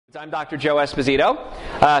I'm Dr. Joe Esposito.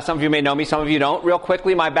 Some of you may know me, some of you don't. Real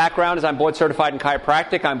quickly, my background is I'm board certified in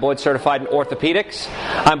chiropractic, I'm board certified in orthopedics,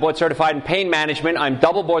 I'm board certified in pain management, I'm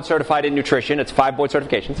double board certified in nutrition. It's 5 board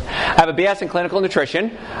certifications. I have a BS in clinical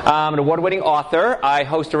nutrition. I'm an award-winning author. I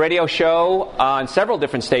host a radio show on several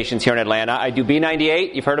different stations here in Atlanta. I do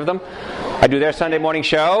B98, you've heard of them. I do their Sunday morning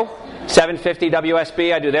show. 750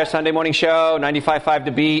 WSB, I do their Sunday morning show. 95.5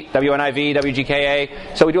 The Beat, WNIV,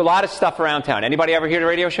 WGKA. So we do a lot of stuff around town. Anybody ever hear the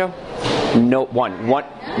radio show? No, one.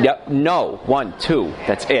 Yep, no, 1, 2.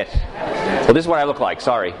 That's it. Well, this is what I look like.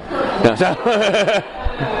 Sorry. No, so and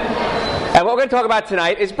what we're going to talk about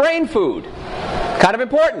tonight is brain food. Kind of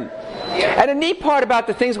important. And the neat part about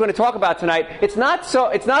the things we're going to talk about tonight, it's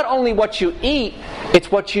not only what you eat,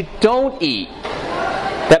 it's what you don't eat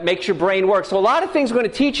that makes your brain work. So a lot of things we're going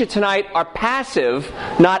to teach you tonight are passive,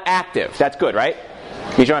 not active. That's good, right?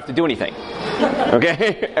 Means you don't have to do anything.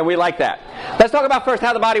 Okay? And we like that. Let's talk about first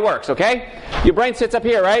how the body works, okay? Your brain sits up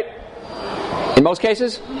here, right? In most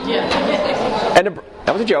cases? Yeah. And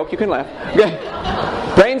that was a joke. You can laugh.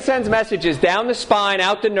 Okay. Brain sends messages down the spine,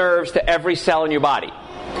 out the nerves, to every cell in your body.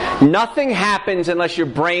 Nothing happens unless your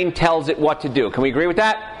brain tells it what to do. Can we agree with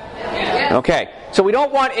that? Okay, so we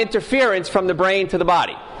don't want interference from the brain to the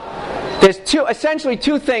body. There's essentially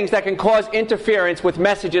two things that can cause interference with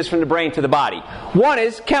messages from the brain to the body. One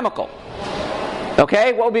is chemical.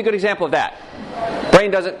 Okay, what would be a good example of that?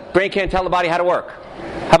 Brain can't tell the body how to work.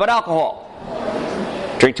 How about alcohol?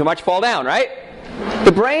 Drink too much, fall down, right?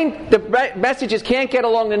 The messages can't get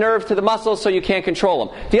along the nerve to the muscles, so you can't control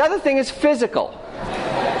them. The other thing is physical.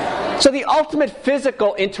 So the ultimate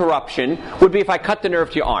physical interruption would be if I cut the nerve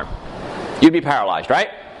to your arm. You'd be paralyzed, right?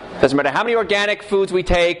 Doesn't matter how many organic foods we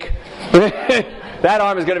take, that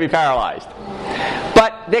arm is going to be paralyzed.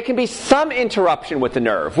 But there can be some interruption with the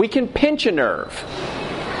nerve. We can pinch a nerve.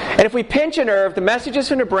 And if we pinch a nerve, the messages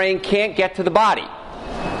from the brain can't get to the body.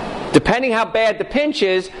 Depending how bad the pinch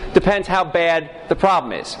is, depends how bad the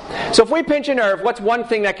problem is. So if we pinch a nerve, what's one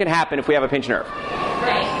thing that can happen if we have a pinched nerve?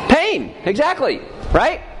 Pain, exactly,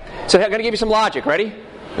 right? So I'm going to give you some logic. Ready?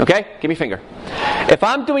 Okay? Give me a finger. If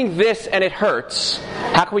I'm doing this and it hurts,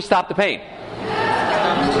 how can we stop the pain?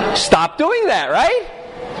 Stop doing that, right?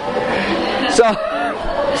 So,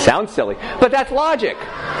 sounds silly, but that's logic.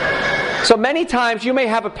 So many times you may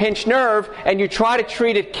have a pinched nerve and you try to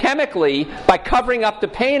treat it chemically by covering up the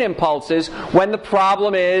pain impulses when the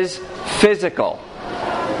problem is physical.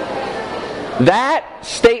 That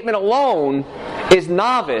statement alone is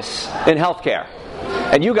novice in healthcare.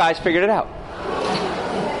 And you guys figured it out.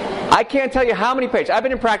 I can't tell you how many patients. I've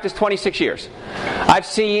been in practice 26 years. I've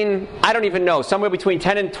seen, I don't even know, somewhere between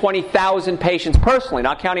 10 and 20,000 patients personally,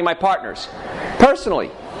 not counting my partners.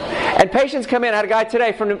 Personally. And patients come in. I had a guy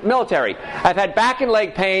today from the military. I've had back and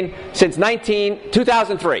leg pain since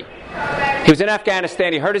 2003. He was in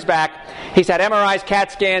Afghanistan. He hurt his back. He's had MRIs,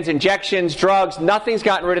 CAT scans, injections, drugs. Nothing's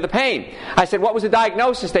gotten rid of the pain. I said, what was the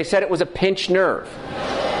diagnosis? They said it was a pinched nerve.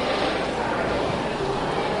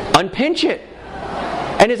 Unpinch it.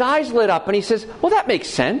 And his eyes lit up and he says, well, that makes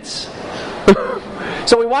sense.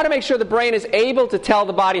 So we want to make sure the brain is able to tell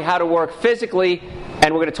the body how to work physically,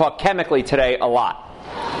 and we're going to talk chemically today a lot.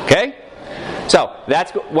 Okay? So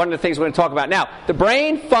that's one of the things we're going to talk about. Now, the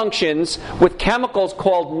brain functions with chemicals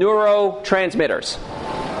called neurotransmitters.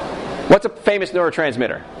 What's a famous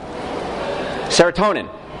neurotransmitter? Serotonin.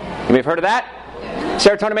 You may have heard of that?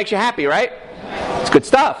 Serotonin makes you happy, right? It's good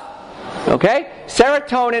stuff. Okay?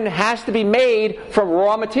 Serotonin has to be made from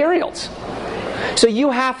raw materials. So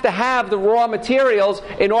you have to have the raw materials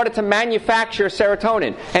in order to manufacture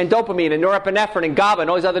serotonin and dopamine and norepinephrine and GABA and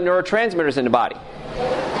all these other neurotransmitters in the body.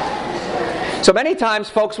 So many times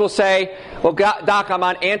folks will say, well, Doc, I'm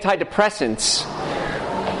on antidepressants,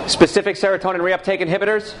 specific serotonin reuptake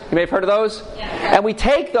inhibitors. You may have heard of those. Yeah. And we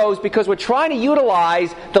take those because we're trying to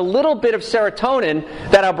utilize the little bit of serotonin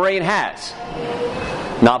that our brain has.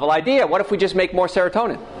 Novel idea. What if we just make more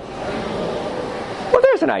serotonin? Well,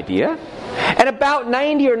 there's an idea. And about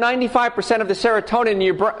 90 or 95% of the serotonin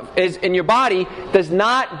in your body does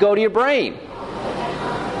not go to your brain.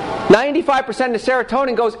 95% of the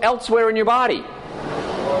serotonin goes elsewhere in your body.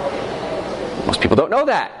 Most people don't know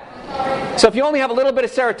that. So if you only have a little bit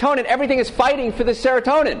of serotonin, everything is fighting for the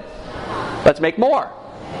serotonin. Let's make more.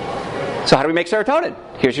 So how do we make serotonin?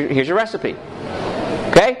 Here's your recipe.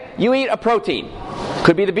 Okay? You eat a protein.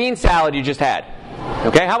 Could be the bean salad you just had.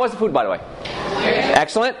 Okay? How was the food, by the way?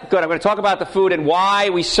 Excellent. Good. I'm going to talk about the food and why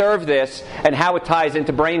we serve this and how it ties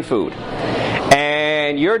into brain food.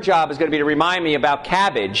 And your job is going to be to remind me about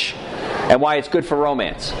cabbage and why it's good for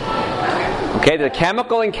romance. Okay? The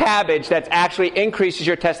chemical in cabbage that actually increases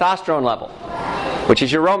your testosterone level. which is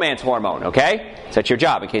your romance hormone, okay? So that's your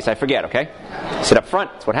job, in case I forget, okay? Sit up front,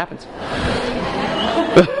 that's what happens.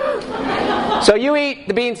 So you eat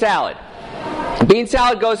the bean salad. Bean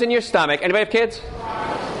salad goes in your stomach. Anybody have kids?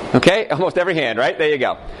 Okay, almost every hand, right? There you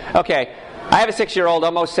go. Okay, I have a 6-year-old,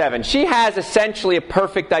 almost 7. She has essentially a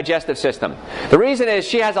perfect digestive system. The reason is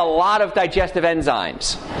she has a lot of digestive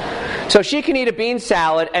enzymes. So she can eat a bean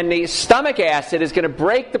salad, and the stomach acid is going to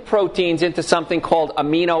break the proteins into something called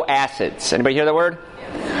amino acids. Anybody hear the word?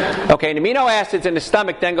 Okay, and amino acids in the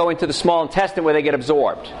stomach then go into the small intestine where they get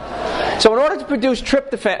absorbed. So in order to produce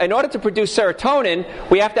tryptophan, in order to produce serotonin,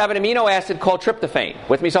 we have to have an amino acid called tryptophan.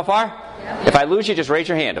 With me so far? Yep. If I lose you, just raise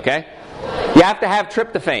your hand, okay? You have to have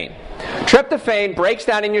tryptophan. Tryptophan breaks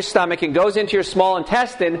down in your stomach and goes into your small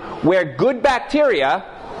intestine where good bacteria,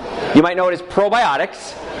 you might know it as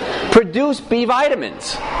probiotics, produce B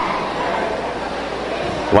vitamins.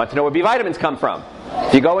 You want to know where B vitamins come from?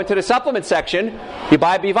 If you go into the supplement section, you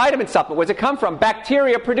buy a B vitamin supplement. Where does it come from?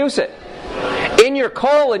 Bacteria produce it. In your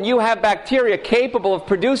colon, you have bacteria capable of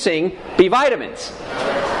producing B vitamins.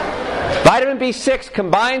 Vitamin B6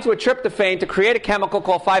 combines with tryptophan to create a chemical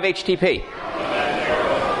called 5-HTP.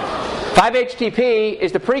 5-HTP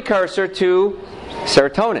is the precursor to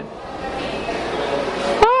serotonin.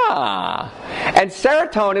 And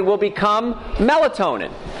serotonin will become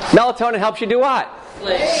melatonin. Melatonin helps you do what?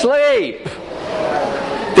 Sleep.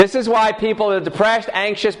 This is why people that are depressed,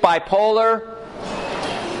 anxious, bipolar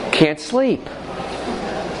can't sleep.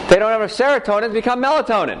 They don't have enough serotonin to become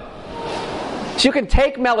melatonin. So you can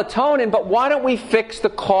take melatonin, but why don't we fix the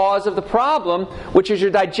cause of the problem, which is your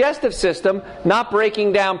digestive system not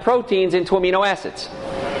breaking down proteins into amino acids?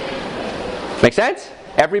 Make sense?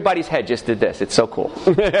 Everybody's head just did this. It's so cool.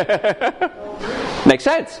 Makes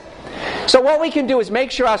sense. So what we can do is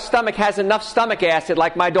make sure our stomach has enough stomach acid,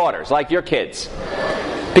 like my daughters, like your kids.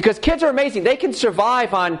 Because kids are amazing. They can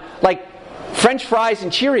survive on, like, French fries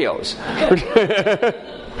and Cheerios.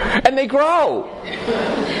 And they grow.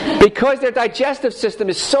 Because their digestive system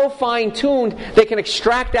is so fine-tuned, they can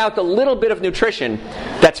extract out the little bit of nutrition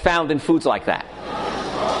that's found in foods like that.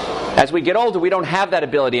 As we get older, we don't have that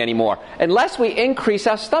ability anymore, unless we increase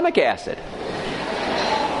our stomach acid.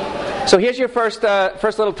 So here's your first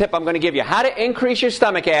little tip I'm going to give you. How to increase your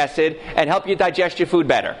stomach acid and help you digest your food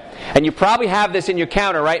better. And you probably have this in your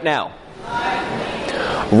counter right now.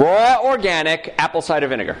 Raw organic apple cider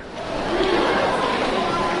vinegar.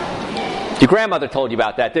 Your grandmother told you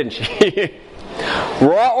about that, didn't she?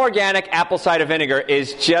 Raw organic apple cider vinegar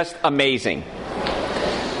is just amazing.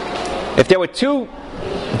 If there were 2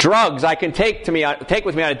 drugs I can take with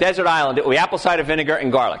me on a desert island, it would be apple cider vinegar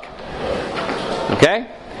and garlic. Okay?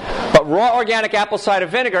 But raw organic apple cider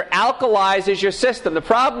vinegar alkalizes your system. The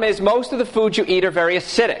problem is most of the foods you eat are very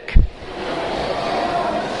acidic.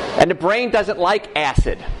 And the brain doesn't like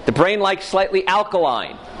acid. The brain likes slightly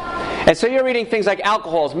alkaline. And so you're eating things like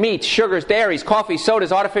alcohols, meats, sugars, dairies, coffee,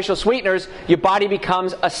 sodas, artificial sweeteners. Your body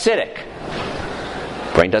becomes acidic.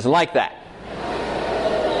 Brain doesn't like that.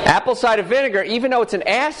 Apple cider vinegar, even though it's an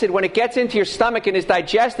acid, when it gets into your stomach and is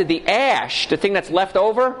digested, the ash, the thing that's left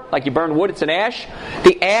over, like you burn wood, it's an ash.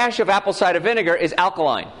 The ash of apple cider vinegar is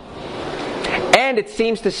alkaline. And it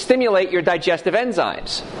seems to stimulate your digestive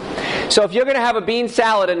enzymes. So if you're going to have a bean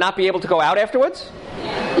salad and not be able to go out afterwards,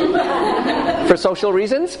 for social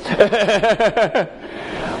reasons,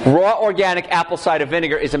 raw organic apple cider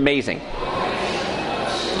vinegar is amazing.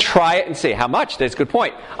 Try it and see. How much? That's a good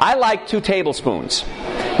point. I like 2 tablespoons.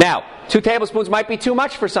 Now, 2 tablespoons might be too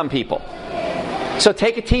much for some people. So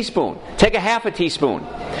take a teaspoon. Take a half a teaspoon.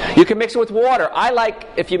 You can mix it with water. I like,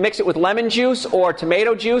 if you mix it with lemon juice or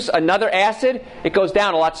tomato juice, another acid, it goes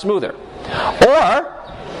down a lot smoother. Or,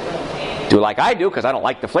 do like I do, because I don't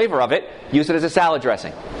like the flavor of it, use it as a salad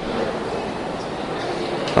dressing.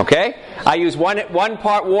 Okay? I use one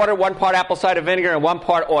part water, 1 part apple cider vinegar, and 1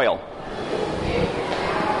 part oil.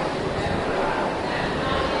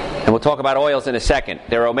 And we'll talk about oils in a second.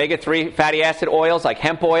 There are omega-3 fatty acid oils like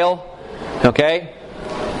hemp oil. Okay?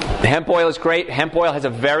 The hemp oil is great. Hemp oil has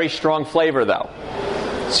a very strong flavor, though.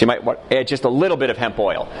 So you might add just a little bit of hemp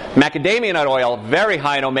oil. Macadamia nut oil, very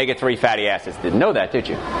high in omega-3 fatty acids. Didn't know that, did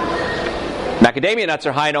you? Macadamia nuts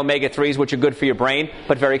are high in omega-3s, which are good for your brain,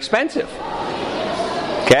 but very expensive.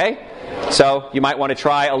 Okay? So you might want to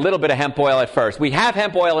try a little bit of hemp oil at first. We have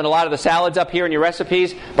hemp oil in a lot of the salads up here in your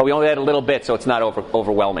recipes, but we only add a little bit so it's not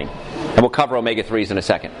overwhelming. And we'll cover omega-3s in a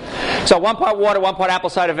second. So 1 part water, 1 part apple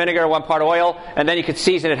cider vinegar, 1 part oil, and then you could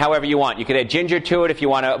season it however you want. You could add ginger to it if you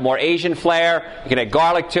want a more Asian flair. You can add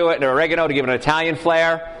garlic to it and oregano to give it an Italian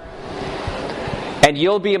flair. And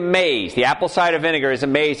you'll be amazed. The apple cider vinegar is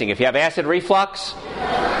amazing. If you have acid reflux,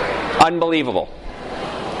 unbelievable.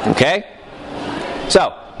 Okay?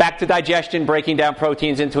 So, back to digestion, breaking down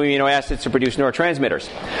proteins into amino acids to produce neurotransmitters.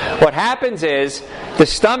 What happens is the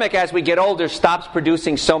stomach, as we get older, stops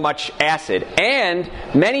producing so much acid. And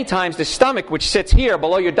many times the stomach, which sits here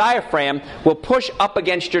below your diaphragm, will push up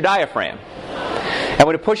against your diaphragm. And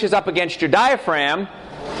when it pushes up against your diaphragm,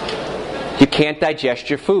 you can't digest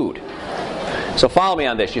your food. So follow me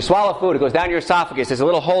on this. You swallow food, it goes down your esophagus. There's a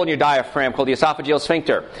little hole in your diaphragm called the esophageal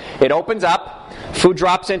sphincter. It opens up, food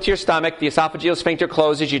drops into your stomach, the esophageal sphincter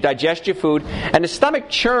closes, you digest your food, and the stomach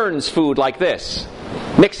churns food like this.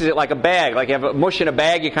 Mixes it like a bag, like you have a mush in a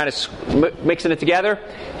bag, you're kind of mixing it together.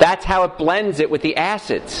 That's how it blends it with the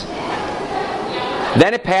acids.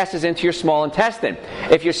 Then it passes into your small intestine.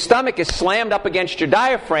 If your stomach is slammed up against your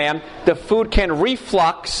diaphragm, the food can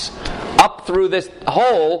reflux up through this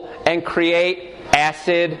hole and create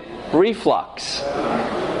acid reflux.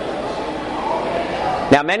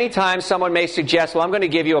 Now, many times someone may suggest, well, I'm going to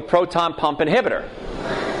give you a proton pump inhibitor.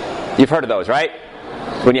 You've heard of those, right?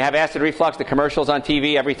 When you have acid reflux, the commercials on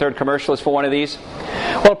TV, every third commercial is for one of these.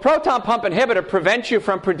 Well, a proton pump inhibitor prevents you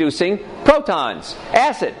from producing protons,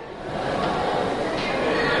 acid.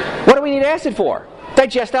 What do we need acid for?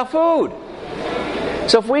 Digest our food.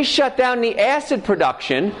 So if we shut down the acid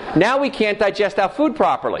production, now we can't digest our food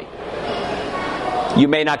properly. You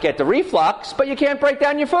may not get the reflux, but you can't break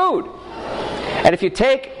down your food. And if you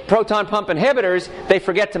take proton pump inhibitors, they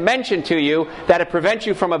forget to mention to you that it prevents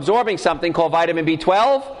you from absorbing something called vitamin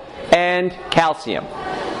B12 and calcium.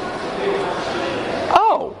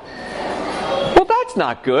 Oh, well that's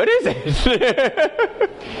not good, is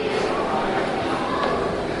it?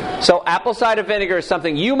 So apple cider vinegar is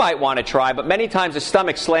something you might want to try, but many times the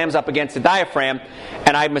stomach slams up against the diaphragm,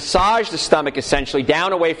 and I massage the stomach essentially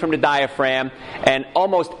down away from the diaphragm, and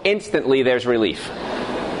almost instantly there's relief.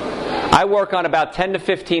 I work on about 10 to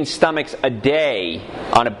 15 stomachs a day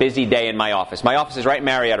on a busy day in my office. My office is right in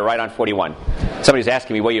Marietta, right on 41. Somebody's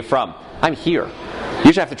asking me, where are you from? I'm here.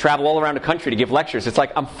 Usually I have to travel all around the country to give lectures. It's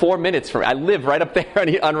like I'm 4 minutes from, I live right up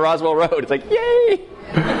there on Roswell Road. It's like, yay!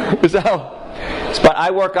 But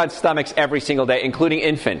I work on stomachs every single day, including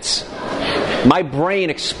infants. My brain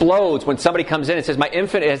explodes when somebody comes in and says, my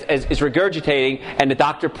infant is regurgitating, and the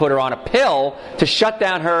doctor put her on a pill to shut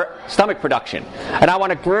down her stomach production. And I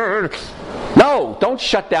want to... No, don't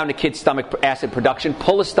shut down the kid's stomach acid production.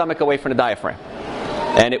 Pull the stomach away from the diaphragm.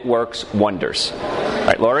 And it works wonders. All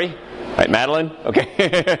right, Lori? All right, Madeline? Okay.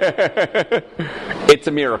 It's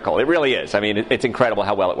a miracle. It really is. I mean, it's incredible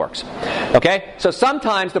how well it works. Okay? So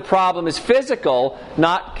sometimes the problem is physical,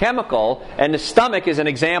 not chemical, and the stomach is an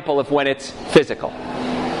example of when it's physical.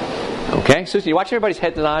 Okay? Susan, you watch everybody's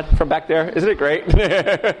head nod from back there? Isn't it great?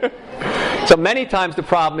 So many times the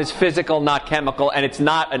problem is physical, not chemical, and it's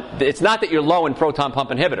not that you're low in proton pump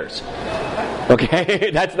inhibitors.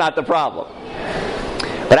 Okay? That's not the problem.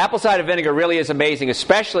 But apple cider vinegar really is amazing,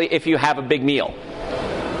 especially if you have a big meal.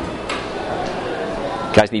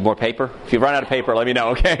 You guys need more paper? If you run out of paper, let me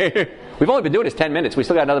know, okay? We've only been doing this 10 minutes. We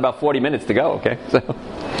still got another about 40 minutes to go, okay?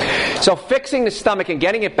 So fixing the stomach and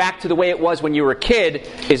getting it back to the way it was when you were a kid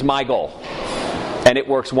is my goal. And it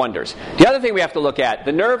works wonders. The other thing we have to look at,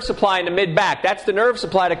 the nerve supply in the mid-back, that's the nerve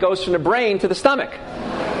supply that goes from the brain to the stomach.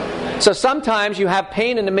 So sometimes you have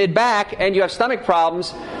pain in the mid-back and you have stomach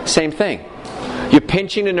problems, same thing. You're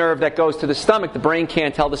pinching the nerve that goes to the stomach. The brain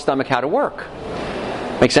can't tell the stomach how to work.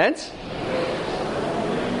 Make sense?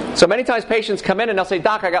 So many times patients come in and they'll say,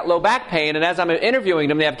 Doc, I got low back pain. And as I'm interviewing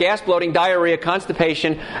them, they have gas, bloating, diarrhea,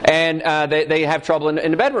 constipation, and they have trouble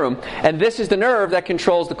in the bedroom. And this is the nerve that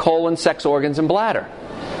controls the colon, sex organs, and bladder.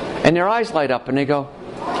 And their eyes light up and they go,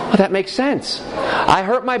 oh, that makes sense. I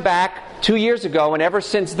hurt my back 2 years ago, and ever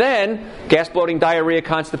since then, gas, bloating, diarrhea,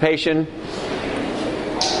 constipation.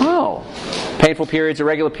 Oh. Painful periods,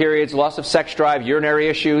 irregular periods, loss of sex drive, urinary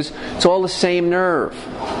issues. It's all the same nerve.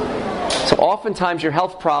 So oftentimes your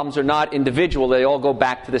health problems are not individual. They all go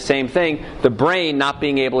back to the same thing. The brain not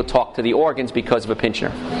being able to talk to the organs because of a pinched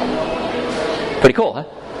nerve. Pretty cool, huh?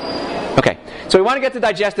 Okay. So we want to get the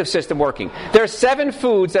digestive system working. There are 7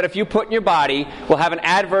 foods that if you put in your body will have an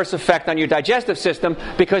adverse effect on your digestive system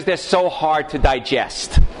because they're so hard to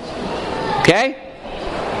digest. Okay?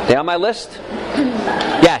 They on my list?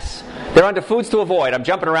 Yes. They're under foods to avoid. I'm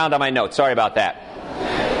jumping around on my notes. Sorry about that.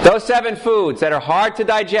 Those 7 foods that are hard to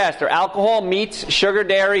digest are alcohol, meats, sugar,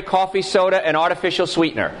 dairy, coffee, soda, and artificial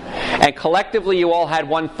sweetener. And collectively you all had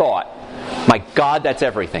one thought. My God, that's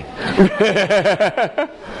everything.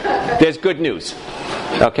 There's good news.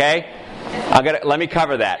 Okay? Let me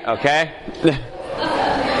cover that, okay?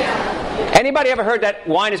 Anybody ever heard that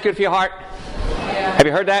wine is good for your heart? Yeah. Have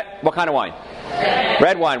you heard that? What kind of wine?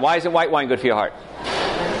 Red wine. Why isn't white wine good for your heart?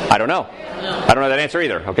 I don't know. I don't know that answer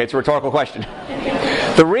either. Okay, it's a rhetorical question.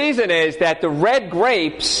 The reason is that the red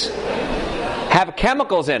grapes have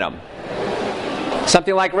chemicals in them.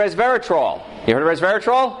 Something like resveratrol. You heard of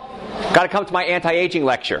resveratrol? Got to come to my anti-aging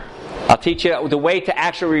lecture. I'll teach you the way to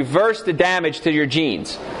actually reverse the damage to your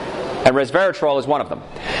genes. And resveratrol is one of them.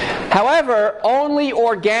 However, only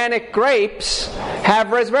organic grapes have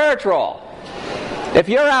resveratrol. If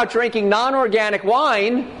you're out drinking non-organic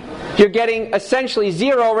wine, you're getting essentially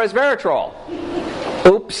zero resveratrol.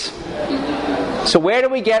 Oops. So where do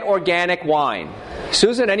we get organic wine?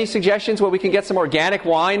 Susan, any suggestions where we can get some organic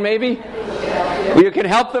wine maybe? You can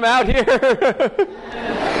help them out here.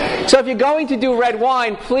 So if you're going to do red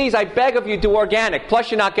wine, please, I beg of you, do organic. Plus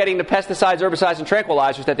you're not getting the pesticides, herbicides, and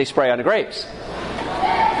tranquilizers that they spray on the grapes.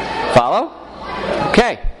 Follow?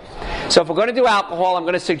 Okay. So if we're going to do alcohol, I'm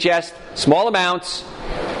going to suggest small amounts,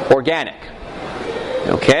 organic.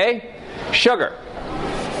 Okay? Sugar.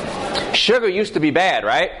 Sugar used to be bad,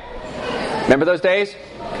 right? Remember those days?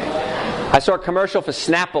 I saw a commercial for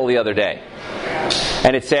Snapple the other day.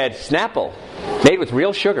 And it said, Snapple, made with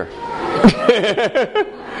real sugar.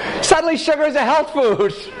 Suddenly sugar is a health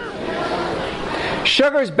food.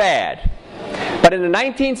 Sugar's bad. But in the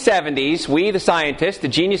 1970s, we, the scientists, the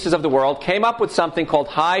geniuses of the world, came up with something called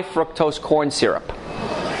high fructose corn syrup.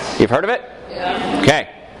 You've heard of it? Yeah. Okay.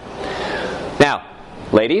 Now,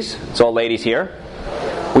 ladies, it's all ladies here.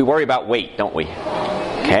 We worry about weight, don't we?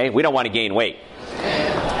 Okay? We don't want to gain weight.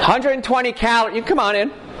 120 calories. You come on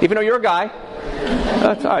in, even though you're a guy.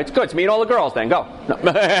 That's all right. It's good. It's me and all the girls then. Go. No.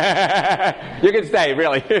 You can stay,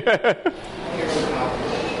 really.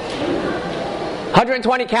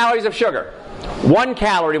 120 calories of sugar. 1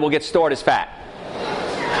 calorie will get stored as fat.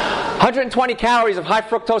 120 calories of high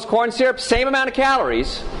fructose corn syrup, same amount of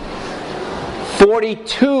calories.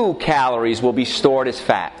 42 calories will be stored as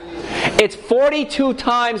fat. It's 42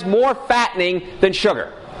 times more fattening than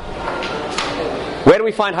sugar. Where do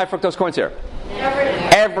we find high fructose corn syrup?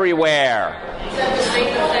 Everywhere. Is that the same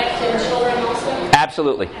effect in children also?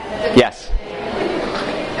 Absolutely. Yes.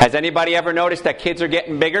 Has anybody ever noticed that kids are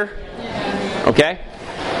getting bigger? Okay.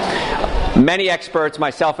 Many experts,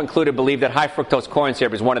 myself included, believe that high fructose corn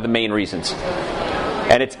syrup is one of the main reasons.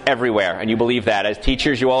 And it's everywhere. And you believe that. As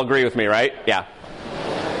teachers, you all agree with me, right? Yeah.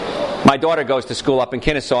 My daughter goes to school up in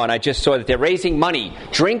Kennesaw, and I just saw that they're raising money.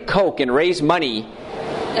 Drink Coke and raise money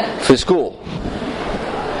for school.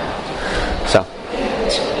 So,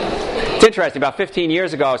 it's interesting. About 15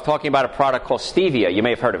 years ago, I was talking about a product called stevia. You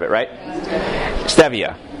may have heard of it, right?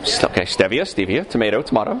 Stevia. Okay, stevia, tomato.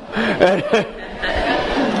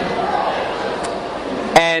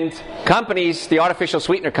 And companies, the artificial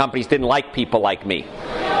sweetener companies, didn't like people like me.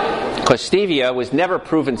 Because stevia was never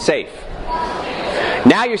proven safe.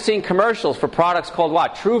 Now you're seeing commercials for products called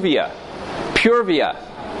what? Truvia, Purevia.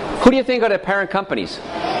 Who do you think are the parent companies?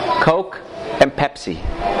 Coke and Pepsi.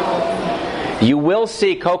 You will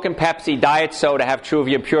see Coke and Pepsi, diet soda have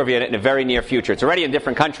Truvia and Purevia in it in the very near future. It's already in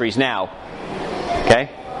different countries now. Okay?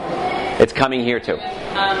 It's coming here too.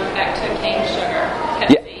 Back to cane sugar.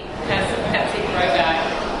 Pepsi. Pepsi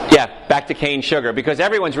throwback. Yeah, back to cane sugar. Because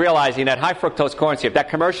everyone's realizing that high fructose corn syrup, that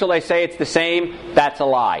commercial they say it's the same, that's a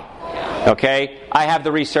lie. Okay? I have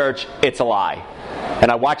the research, it's a lie.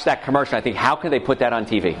 And I watch that commercial and I think, how can they put that on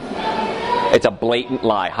TV? It's a blatant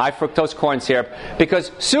lie. High fructose corn syrup. Because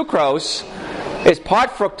sucrose is part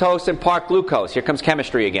fructose and part glucose. Here comes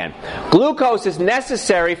chemistry again. Glucose is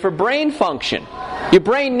necessary for brain function. Your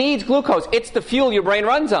brain needs glucose. It's the fuel your brain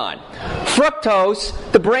runs on.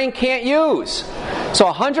 Fructose, the brain can't use.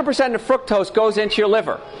 So 100% of fructose goes into your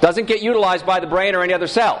liver. Doesn't get utilized by the brain or any other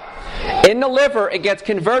cell. In the liver, it gets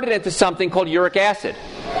converted into something called uric acid.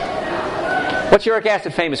 What's uric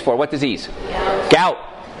acid famous for? What disease? Gout.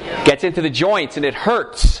 Gets into the joints and it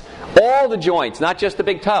hurts. All the joints, not just the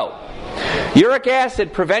big toe. Uric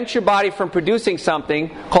acid prevents your body from producing something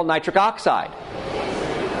called nitric oxide.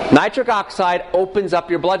 Nitric oxide opens up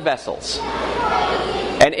your blood vessels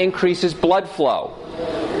and increases blood flow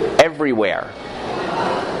everywhere.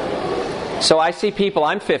 So I see people,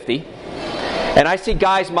 I'm 50, and I see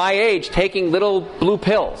guys my age taking little blue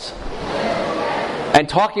pills and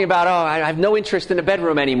talking about, oh, I have no interest in the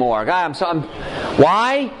bedroom anymore.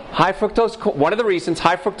 Why? High fructose. One of the reasons,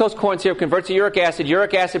 high fructose corn syrup converts to uric acid.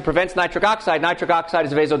 Uric acid prevents nitric oxide. Nitric oxide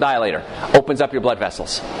is a vasodilator. Opens up your blood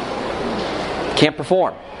vessels. Can't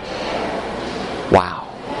perform. Wow.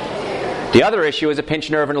 The other issue is a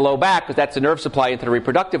pinched nerve in the low back, because that's the nerve supply into the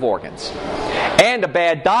reproductive organs. And a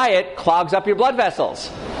bad diet clogs up your blood vessels.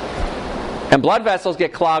 And blood vessels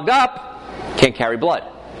get clogged up, can't carry blood.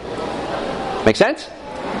 Make sense?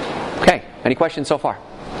 Okay. Any questions so far?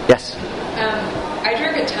 Yes? I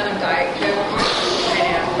drink a a ton of Diet Coke right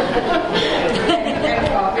now. And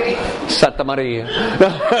coffee. Santa Maria.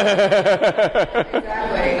 Exactly.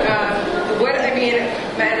 What I mean,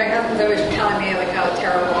 my husband's always telling me like how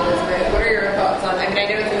terrible it is. But what are your thoughts on? I mean, I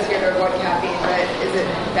know it's easier to avoid caffeine, but is it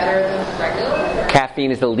better than regular?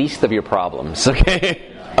 Caffeine is the least of your problems. Okay.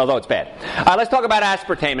 Although it's bad. All right, let's talk about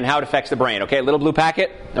aspartame and how it affects the brain. Okay, little blue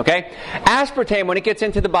packet. Okay, aspartame, when it gets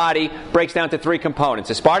into the body, breaks down to three components: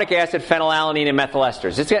 aspartic acid, phenylalanine, and methyl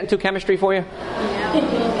esters. Is this getting too chemistry for you?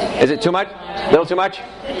 Yeah. Is it too much? A little too much?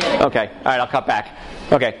 Okay. All right, I'll cut back.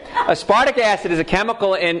 Okay. Aspartic acid is a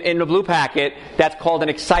chemical in the blue packet that's called an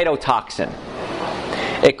excitotoxin.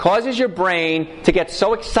 It causes your brain to get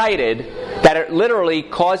so excited that it literally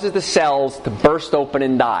causes the cells to burst open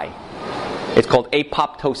and die. It's called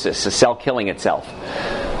apoptosis, a cell killing itself.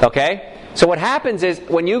 Okay? So what happens is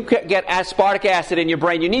when you get aspartic acid in your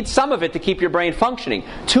brain, you need some of it to keep your brain functioning.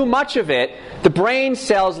 Too much of it, the brain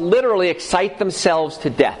cells literally excite themselves to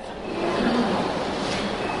death.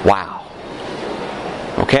 Wow.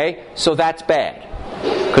 Okay? So that's bad.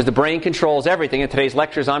 Because the brain controls everything, and today's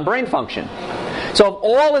lecture is on brain function. So of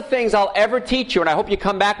all the things I'll ever teach you, and I hope you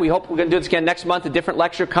come back, we hope we're going to do this again next month, a different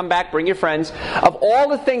lecture, come back, bring your friends. Of all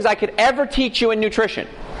the things I could ever teach you in nutrition,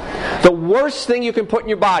 the worst thing you can put in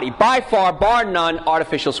your body, by far, bar none,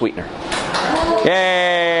 artificial sweetener.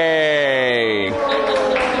 Yay! So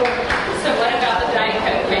what about the Diet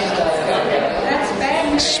Coke? That's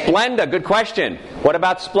bad. Splenda, good question. What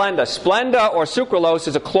about Splenda? Splenda, or sucralose,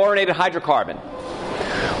 is a chlorinated hydrocarbon.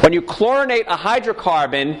 When you chlorinate a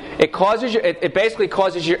hydrocarbon, it basically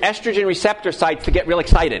causes your estrogen receptor sites to get real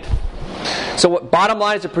excited. So bottom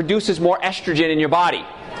line is it produces more estrogen in your body.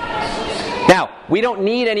 Now, we don't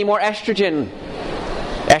need any more estrogen.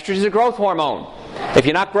 Estrogen is a growth hormone. If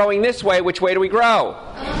you're not growing this way, which way do we grow?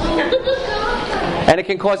 And it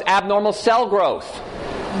can cause abnormal cell growth.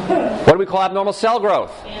 What do we call abnormal cell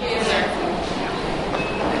growth?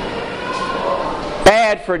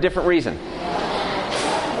 Bad for a different reason.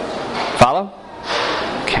 Follow?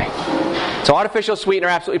 Okay. So artificial sweetener,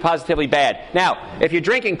 absolutely positively bad. Now, if you're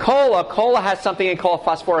drinking cola, cola has something called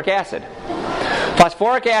phosphoric acid.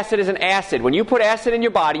 Phosphoric acid is an acid. When you put acid in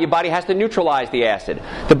your body has to neutralize the acid.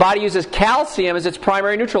 The body uses calcium as its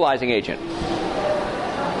primary neutralizing agent.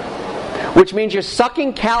 Which means you're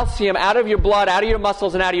sucking calcium out of your blood, out of your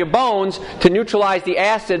muscles, and out of your bones to neutralize the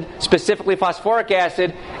acid, specifically phosphoric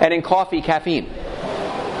acid, and in coffee, caffeine.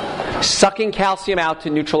 Sucking calcium out to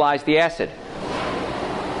neutralize the acid.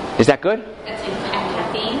 Is that good? That's in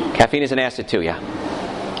caffeine? Caffeine is an acid too, yeah.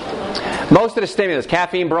 Most of the stimulants,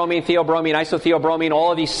 caffeine, bromine, theobromine, isotheobromine, all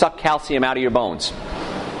of these suck calcium out of your bones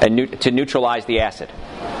and to neutralize the acid.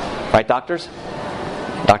 Right, doctors?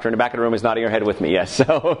 Doctor in the back of the room is nodding her head with me, yes.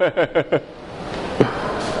 So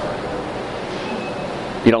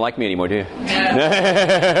you don't like me anymore, do you?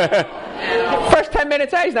 No. First 10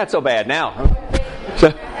 minutes, he's not so bad now.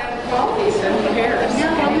 So,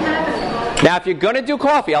 now, if you're going to do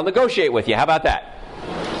coffee, I'll negotiate with you. How about that?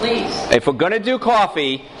 Please. If we're going to do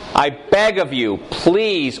coffee, I beg of you,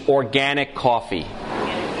 please, organic coffee.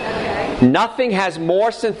 Okay. Nothing has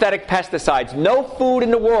more synthetic pesticides. No food in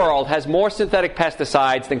the world has more synthetic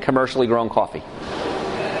pesticides than commercially grown coffee.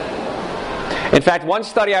 In fact, one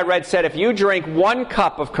study I read said if you drink 1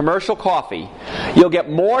 cup of commercial coffee, you'll get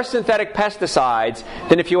more synthetic pesticides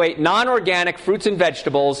than if you ate non-organic fruits and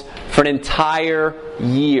vegetables for an entire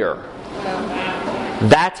year.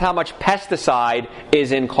 That's how much pesticide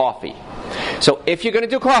is in coffee. So if you're going to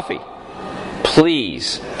do coffee,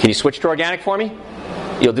 please, can you switch to organic for me?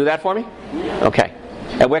 You'll do that for me? Okay.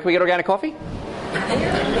 And where can we get organic coffee?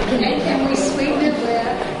 And we sweeten it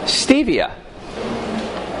with stevia.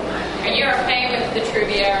 And you're okay with the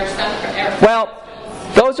Truvia or Suncrystal? Well,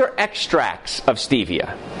 those are extracts of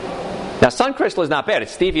stevia. Now, Suncrystal is not bad.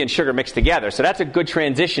 It's stevia and sugar mixed together, so that's a good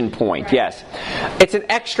transition point, right. Yes. It's an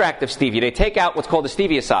extract of stevia. They take out what's called the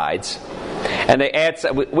steviosides, and they add,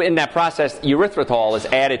 in that process, erythritol is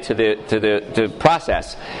added to the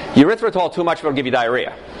process. Erythritol, too much will give you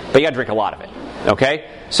diarrhea, but you got to drink a lot of it, okay?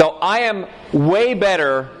 So I am way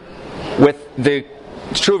better with the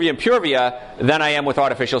Truvia and Purvia than I am with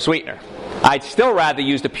artificial sweetener. I'd still rather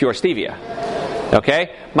use the pure stevia.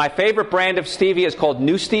 Okay? My favorite brand of stevia is called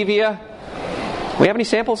New Stevia. We have any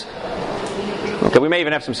samples? Okay, we may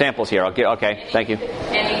even have some samples here. Okay, thank you.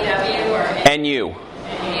 NEW or NU.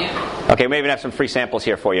 Okay, we may even have some free samples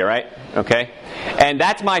here for you, right? Okay. And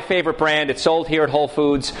that's my favorite brand. It's sold here at Whole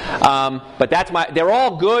Foods. But they're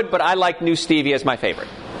all good, but I like New Stevia as my favorite.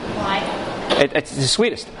 Why? It's the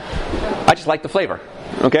sweetest. I just like the flavor.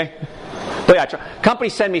 Okay? But yeah,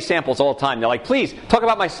 companies send me samples all the time. They're like, please, talk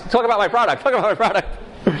about my product. Talk about my product.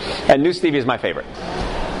 And new stevia is my favorite.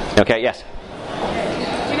 Okay, yes?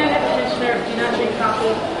 Do not have conditioner, do not drink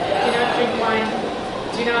coffee, do not drink wine,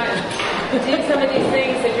 do not do some of these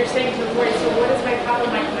things that you're saying to avoid. So what is my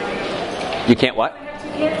problem? You can't what? I have 2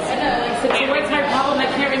 kids. So what's my problem? I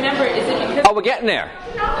can't remember. Is it because... Oh, we're getting there.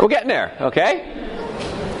 We're getting there, okay?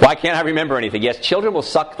 Why can't I remember anything? Yes, children will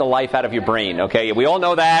suck the life out of your brain, okay? We all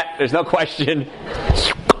know that. There's no question.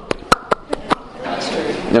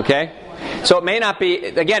 Okay? So it may not be...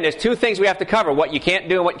 Again, there's 2 things we have to cover. What you can't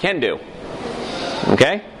do and what you can do.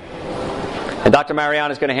 Okay? And Dr.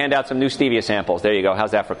 Mariana is going to hand out some new stevia samples. There you go.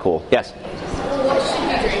 How's that for cool? Yes? What should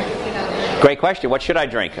you drink? Great question. What should I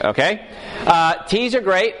drink? Okay? Teas are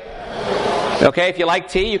great. Okay, if you like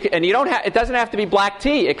tea, you can, and you don't have. It doesn't have to be black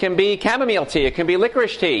tea. It can be chamomile tea. It can be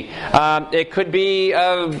licorice tea. It could be,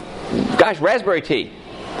 raspberry tea.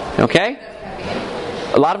 Okay?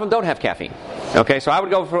 A lot of them don't have caffeine. Okay, so I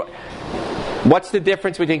would go for... What's the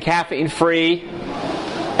difference between caffeine-free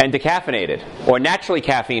and decaffeinated? Or naturally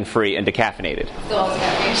caffeine-free and decaffeinated? Still has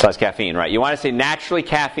caffeine. Still has caffeine, right. You want to say naturally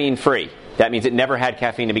caffeine-free. That means it never had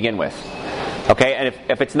caffeine to begin with. Okay, and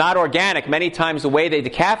if it's not organic, many times the way they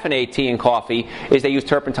decaffeinate tea and coffee is they use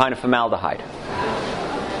turpentine and formaldehyde.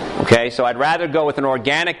 Okay, so I'd rather go with an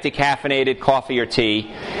organic decaffeinated coffee or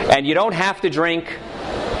tea. And you don't have to drink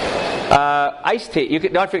iced tea. You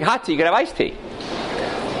could not drink hot tea. You could have iced tea.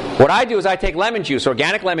 What I do is I take lemon juice,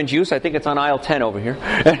 organic lemon juice. I think it's on aisle 10 over here.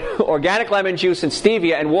 Organic lemon juice and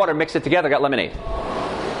stevia and water, mix it together. Got lemonade,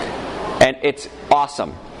 and it's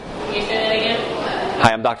awesome. Can you say that again?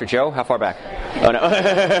 Hi, I'm Dr. Joe. How far back? Oh no.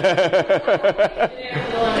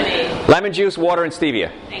 Lemon juice, water, and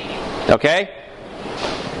stevia. Thank you. Okay.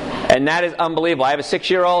 And that is unbelievable. I have a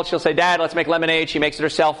 6-year-old. She'll say, "Dad, let's make lemonade." She makes it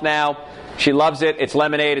herself now. She loves it. It's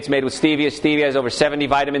lemonade. It's made with stevia. Stevia has over 70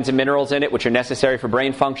 vitamins and minerals in it, which are necessary for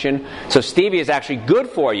brain function. So stevia is actually good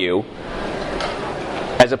for you,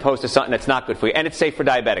 as opposed to something that's not good for you. And it's safe for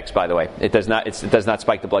diabetics, by the way. It does not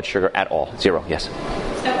spike the blood sugar at all. 0. Yes. So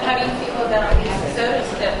how do you feel about these sodas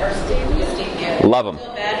that are stevia? Love them.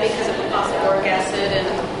 Feel bad because of the phosphoric acid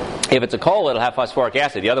and... If it's a cola, it'll have phosphoric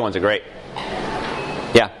acid. The other ones are great.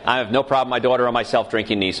 Yeah, I have no problem, my daughter or myself,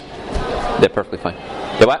 drinking these. They're perfectly fine.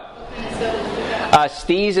 The what?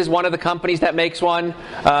 Steez is one of the companies that makes one.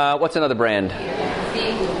 What's another brand?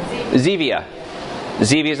 Zevia.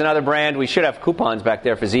 Zevia is another brand. We should have coupons back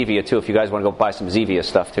there for Zevia too, if you guys want to go buy some Zevia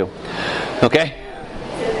stuff too. Okay?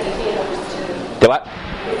 The what?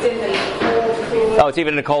 Oh, it's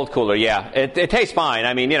even in a cold cooler, yeah. It tastes fine.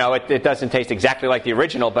 I mean, it doesn't taste exactly like the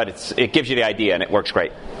original, but it gives you the idea, and it works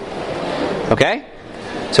great. Okay?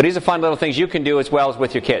 So these are fun little things you can do as well as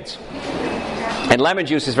with your kids. And lemon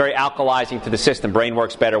juice is very alkalizing to the system. Brain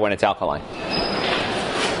works better when it's alkaline.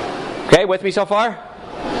 Okay, with me so far?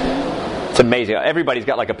 It's amazing. Everybody's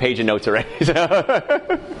got like a page of notes already.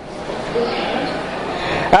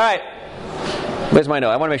 All right. Where's my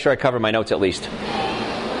note? I want to make sure I cover my notes at least.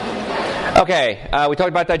 Okay, we talked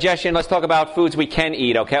about digestion. Let's talk about foods we can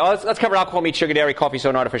eat. Okay, let's cover alcohol, meat, sugar, dairy, coffee, soda,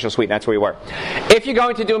 and artificial sweetener. That's where we were. If you're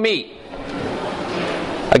going to do meat,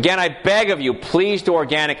 again, I beg of you, please do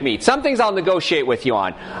organic meat. Some things I'll negotiate with you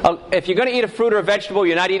on. If you're going to eat a fruit or a vegetable,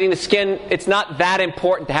 you're not eating the skin, it's not that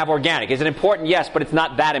important to have organic. Is it important? Yes, but it's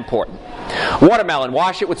not that important. Watermelon,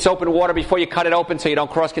 wash it with soap and water before you cut it open so you don't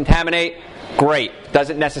cross-contaminate. Great.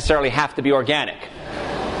 Doesn't necessarily have to be organic.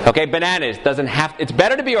 Okay, bananas, it's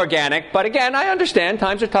better to be organic, but again, I understand,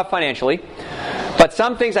 times are tough financially. But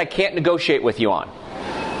some things I can't negotiate with you on.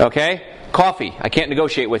 Okay? Coffee, I can't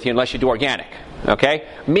negotiate with you unless you do organic. Okay?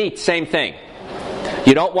 Meat, same thing.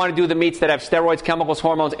 You don't want to do the meats that have steroids, chemicals,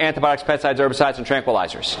 hormones, antibiotics, pesticides, herbicides, and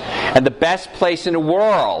tranquilizers. And the best place in the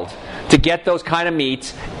world to get those kind of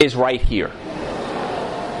meats is right here.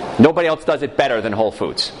 Nobody else does it better than Whole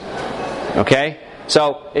Foods. Okay?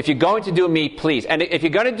 So, if you're going to do meat, please. And if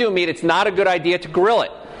you're going to do meat, it's not a good idea to grill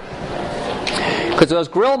it. Because those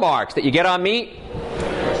grill marks that you get on meat,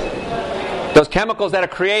 those chemicals that are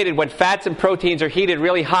created when fats and proteins are heated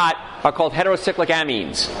really hot are called heterocyclic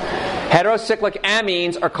amines. Heterocyclic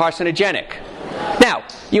amines are carcinogenic. Now,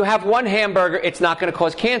 you have one hamburger, it's not going to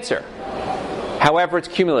cause cancer. However, it's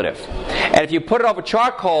cumulative. And if you put it over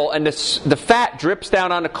charcoal and the fat drips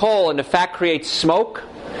down on the coal and the fat creates smoke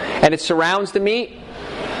and it surrounds the meat,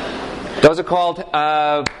 those are called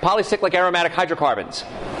polycyclic aromatic hydrocarbons.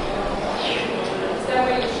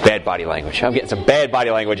 Bad body language. I'm getting some bad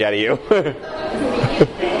body language out of you.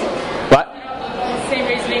 What? Same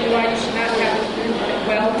reasoning why you should not have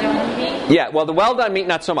well-done meat? Yeah, well, the well-done meat,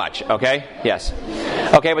 not so much. Okay? Yes.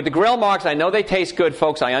 Okay, but the grill marks, I know they taste good,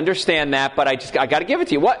 folks. I understand that, but I got to give it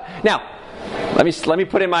to you. What? Now, Let me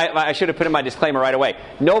put in I should have put in my disclaimer right away.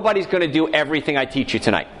 Nobody's going to do everything I teach you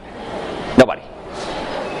tonight. Nobody.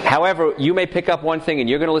 However, you may pick up one thing and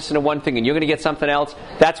you're going to listen to one thing and you're going to get something else.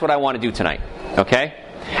 That's what I want to do tonight. Okay?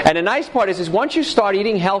 And the nice part is once you start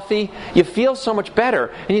eating healthy, you feel so much better.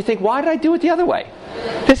 And you think, why did I do it the other way?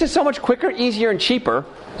 This is so much quicker, easier, and cheaper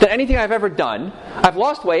than anything I've ever done. I've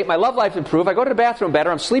lost weight. My love life improved. I go to the bathroom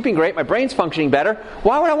better. I'm sleeping great. My brain's functioning better.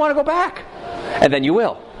 Why would I want to go back? And then you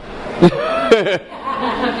will.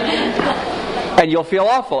 And you'll feel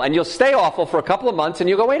awful. And you'll stay awful for a couple of months. And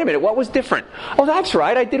you'll go, wait a minute, what was different? Oh, that's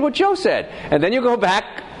right. I did what Joe said. And then you go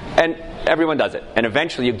back and everyone does it. And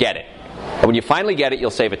eventually you get it. And when you finally get it, you'll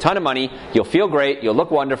save a ton of money, you'll feel great, you'll look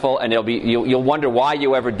wonderful, and you'll wonder why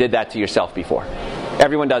you ever did that to yourself before.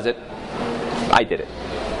 Everyone does it. I did it.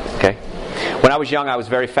 Okay? When I was young, I was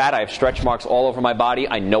very fat. I have stretch marks all over my body.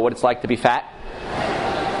 I know what it's like to be fat.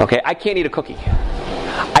 Okay? I can't eat a cookie.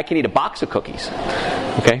 I can eat a box of cookies.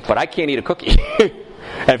 Okay? But I can't eat a cookie.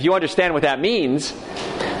 And if you understand what that means,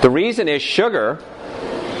 the reason is sugar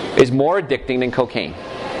is more addicting than cocaine.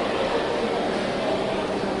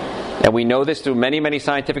 And we know this through many, many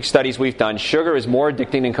scientific studies we've done. Sugar is more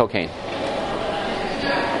addicting than cocaine.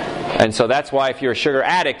 And so that's why if you're a sugar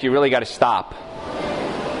addict, you really got to stop.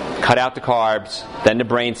 Cut out the carbs, then the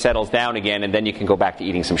brain settles down again, and then you can go back to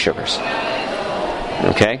eating some sugars.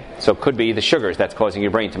 Okay? So it could be the sugars that's causing your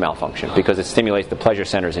brain to malfunction because it stimulates the pleasure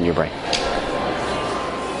centers in your brain.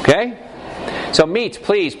 Okay? So meats,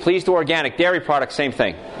 please do organic. Dairy products, same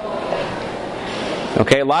thing.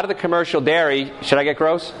 Okay? A lot of the commercial dairy, should I get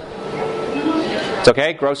gross? It's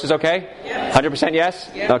okay? Gross is okay? 100% yes?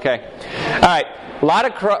 Okay. All right. A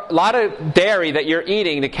lot of dairy that you're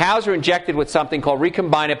eating, the cows are injected with something called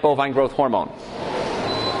recombinant bovine growth hormone.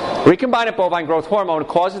 Recombinant bovine growth hormone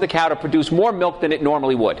causes the cow to produce more milk than it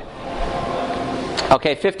normally would.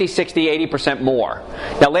 Okay, 50, 60, 80% more.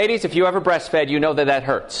 Now ladies, if you ever breastfed, you know that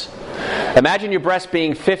hurts. Imagine your breast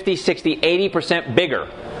being 50, 60, 80% bigger,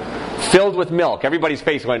 filled with milk. Everybody's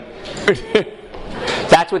face went...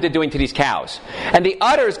 That's what they're doing to these cows. And the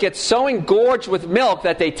udders get so engorged with milk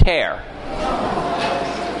that they tear.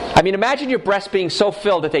 I mean, imagine your breasts being so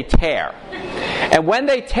filled that they tear. And when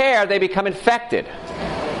they tear, they become infected.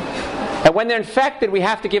 And when they're infected, we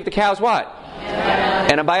have to give the cows what?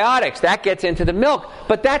 Antibiotics. That gets into the milk.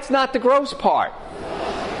 But that's not the gross part.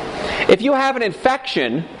 If you have an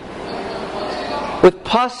infection with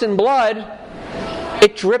pus and blood,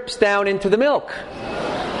 it drips down into the milk.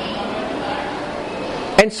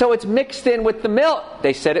 And so it's mixed in with the milk.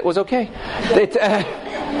 They said it was okay.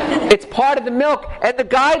 It's part of the milk. And the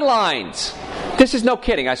guidelines. This is no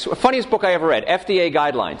kidding. Funniest book I ever read. FDA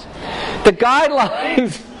guidelines. The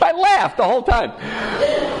guidelines. I laughed the whole time.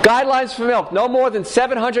 Guidelines for milk. No more than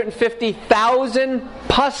 750,000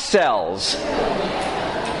 pus cells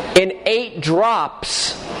in 8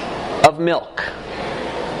 drops of milk.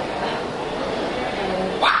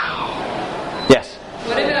 Wow. Yes?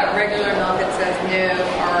 What about regular milk that says no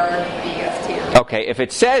RBFT? Okay, if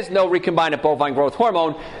it says no recombinant bovine growth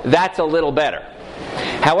hormone, that's a little better.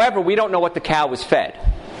 However, we don't know what the cow was fed.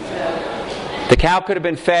 The cow could have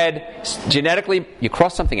been fed genetically... You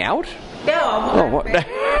crossed something out? No, I'm what?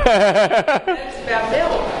 That's about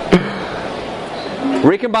milk.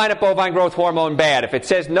 Recombinant bovine growth hormone, bad. If it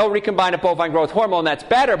says no recombinant bovine growth hormone, that's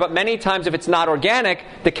better. But many times if it's not organic,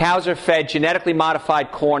 the cows are fed genetically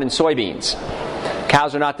modified corn and soybeans.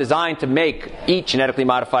 Cows are not designed to eat genetically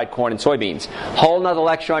modified corn and soybeans. Whole nother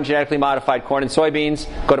lecture on genetically modified corn and soybeans.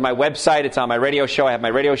 Go to my website. It's on my radio show. I have my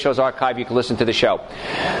radio shows archived. You can listen to the show.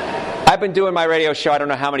 I've been doing my radio show I don't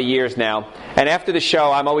know how many years now. And after the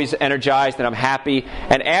show, I'm always energized and I'm happy.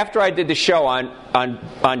 And after I did the show on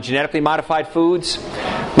genetically modified foods,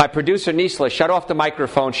 my producer, Nisla, shut off the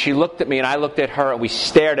microphone. She looked at me and I looked at her and we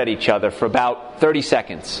stared at each other for about 30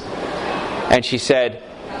 seconds. And she said,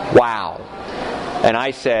 wow. And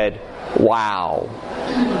I said, wow.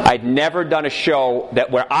 I'd never done a show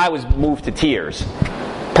where I was moved to tears.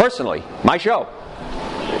 Personally, my show.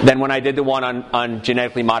 Than when I did the one on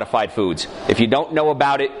genetically modified foods. If you don't know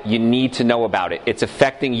about it, you need to know about it. It's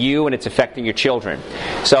affecting you and it's affecting your children.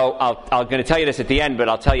 So I'm going to tell you this at the end, but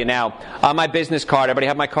I'll tell you now. On my business card, everybody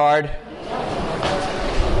have my card?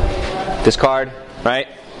 This card, right?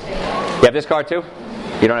 You have this card too?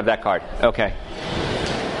 You don't have that card. Okay.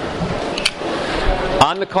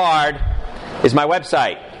 On the card is my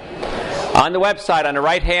website. On the website, on the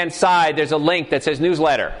right-hand side, there's a link that says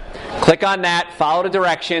newsletter. Click on that, follow the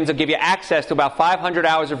directions. It'll give you access to about 500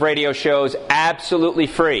 hours of radio shows absolutely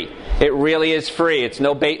free. It really is free. It's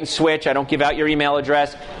no bait and switch. I don't give out your email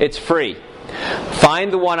address. It's free.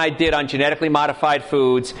 Find the one I did on genetically modified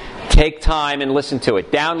foods. Take time and listen to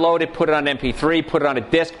it. Download it, put it on MP3, put it on a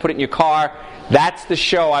disc, put it in your car. That's the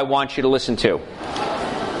show I want you to listen to.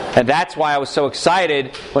 And that's why I was so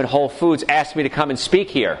excited when Whole Foods asked me to come and speak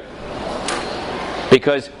here.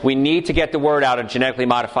 Because we need to get the word out on genetically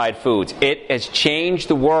modified foods. It has changed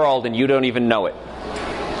the world and you don't even know it.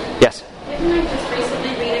 Yes? Didn't I just recently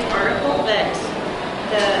read an article that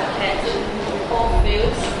Whole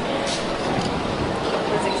Foods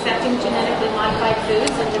was accepting genetically modified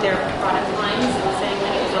foods into their product lines and saying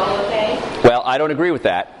that it was all okay? Well, I don't agree with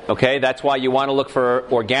that. Okay, that's why you want to look for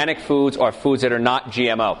organic foods or foods that are not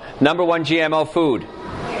GMO. Number one GMO food,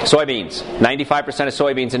 soybeans. 95% of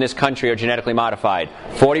soybeans in this country are genetically modified.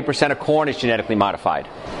 40% of corn is genetically modified.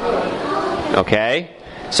 Okay?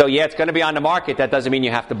 So yeah, it's going to be on the market. That doesn't mean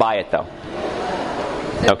you have to buy it, though.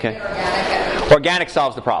 Okay? Organic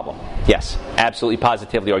solves the problem. Yes, absolutely,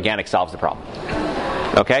 positively, organic solves the problem.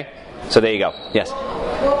 Okay? So there you go. Yes?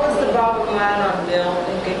 What was the bottom line on milk,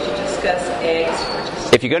 and could you discuss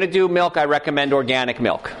eggs? If you're going to do milk, I recommend organic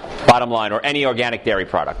milk. Bottom line, or any organic dairy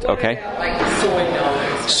product. Okay? Like soy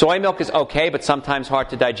milk. Soy milk is okay, but sometimes hard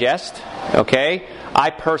to digest. Okay? I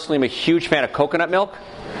personally am a huge fan of coconut milk.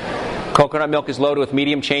 Coconut milk is loaded with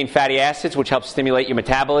medium-chain fatty acids, which helps stimulate your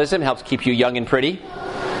metabolism, helps keep you young and pretty.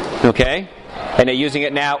 Okay? And they're using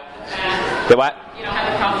it now. The what? You don't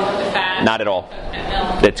have a problem with the fat? Not at all.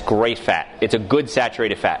 It's great fat. It's a good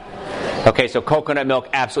saturated fat. Okay, so coconut milk,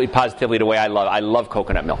 absolutely positively the way I love. I love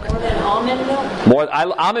coconut milk. More than almond milk?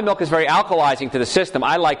 Almond milk is very alkalizing to the system.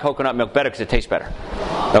 I like coconut milk better because it tastes better.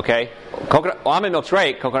 Okay? Almond milk's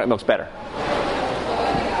great. Coconut milk's better.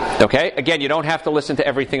 Okay? Again, you don't have to listen to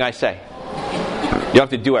everything I say. You don't have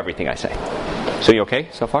to do everything I say. So you okay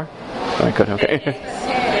so far? All right, good. Okay.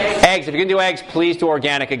 Eggs. If you can do eggs, please do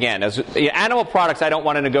organic again. Animal products I don't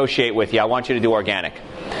want to negotiate with you. I want you to do organic.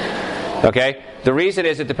 Okay? The reason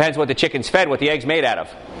is it depends what the chicken's fed, what the egg's made out of.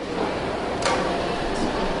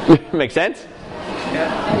 Make sense?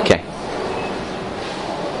 Yeah. Okay.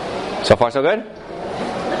 So far so good?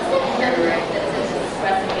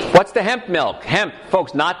 What's the hemp milk? Hemp,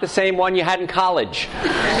 folks, not the same one you had in college.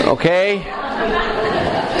 Okay?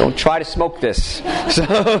 Don't try to smoke this. So,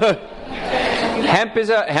 hemp is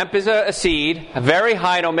a seed, very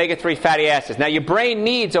high in omega-3 fatty acids. Now, your brain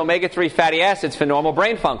needs omega-3 fatty acids for normal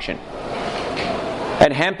brain function.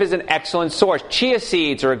 And hemp is an excellent source. Chia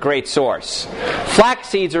seeds are a great source. Flax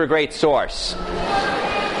seeds are a great source.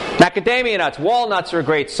 Macadamia nuts, walnuts are a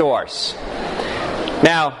great source.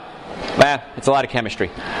 Now, it's a lot of chemistry.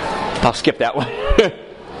 I'll skip that one.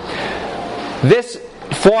 This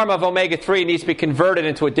form of omega-3 needs to be converted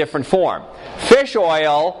into a different form. Fish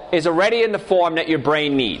oil is already in the form that your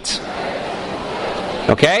brain needs.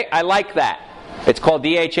 Okay? I like that. It's called DHA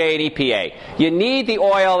and EPA. You need the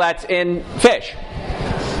oil that's in fish,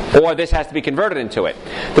 or this has to be converted into it.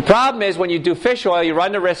 The problem is when you do fish oil, you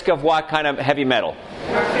run the risk of what kind of heavy metal?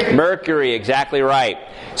 Mercury, exactly right.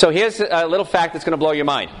 So here's a little fact that's going to blow your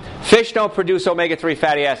mind. Fish don't produce omega-3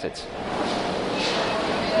 fatty acids.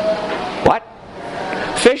 What?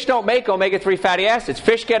 Fish don't make omega-3 fatty acids.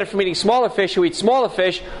 Fish get it from eating smaller fish who eat smaller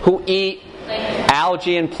fish who eat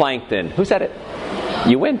algae and plankton. Who said it?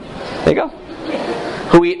 You win. There you go.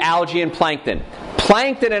 Who eat algae and plankton.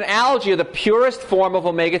 Plankton and algae are the purest form of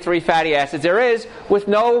omega-3 fatty acids there is, with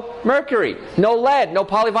no mercury, no lead, no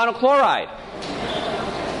polyvinyl chloride. Is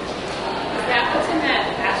that what's in that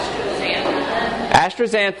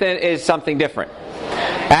astaxanthin? Astaxanthin is something different.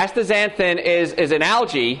 Astaxanthin is an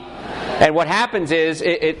algae, and what happens is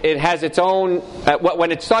it has its own,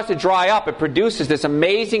 when it starts to dry up, it produces this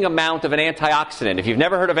amazing amount of an antioxidant. If you've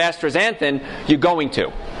never heard of astaxanthin, you're going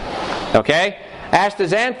to. Okay?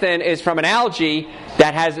 Astaxanthin is from an algae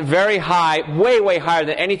that has very high, way higher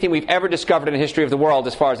than anything we've ever discovered in the history of the world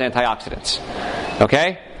as far as antioxidants.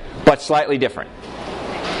 Okay? But slightly different.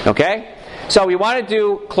 Okay? So we want to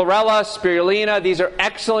do chlorella, spirulina. These are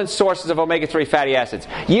excellent sources of omega-3 fatty acids.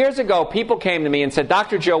 Years ago, people came to me and said,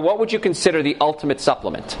 Dr. Joe, what would you consider the ultimate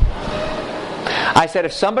supplement? I said,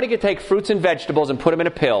 if somebody could take fruits and vegetables and put them in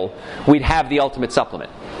a pill, we'd have the ultimate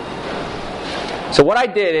supplement. So what I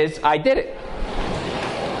did is, I did it.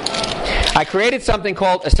 I created something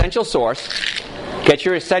called Essential Source. Get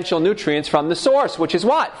your essential nutrients from the source, which is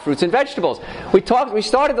what? Fruits and vegetables. We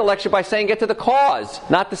started the lecture by saying get to the cause,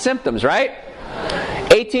 not the symptoms, right?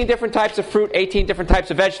 18 different types of fruit, 18 different types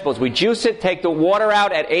of vegetables. We juice it, take the water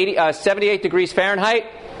out at 78 degrees Fahrenheit,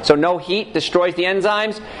 so no heat destroys the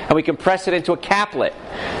enzymes, and we compress it into a caplet,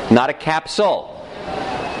 not a capsule.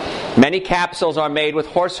 Many capsules are made with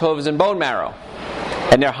horse hooves and bone marrow,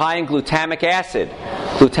 and they're high in glutamic acid.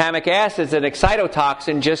 Glutamic acid is an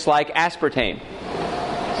excitotoxin just like aspartame.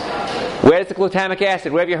 Where's the glutamic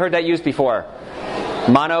acid? Where have you heard that used before?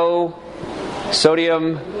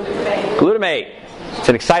 Monosodium glutamate. It's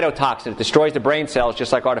an excitotoxin. It destroys the brain cells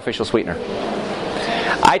just like artificial sweetener.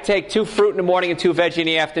 I take 2 fruit in the morning and 2 veggie in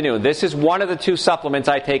the afternoon. This is one of the 2 supplements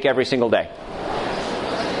I take every single day.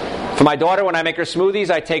 For my daughter, when I make her smoothies,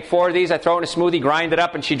 I take 4 of these, I throw it in a smoothie, grind it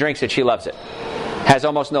up, and she drinks it. She loves it. Has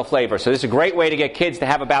almost no flavor. So this is a great way to get kids to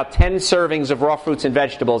have about 10 servings of raw fruits and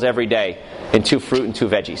vegetables every day in 2 fruit and 2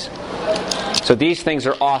 veggies. So these things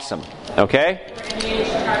are awesome. Okay?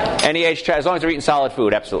 Any age child, as long as they're eating solid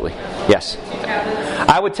food, absolutely. Yes.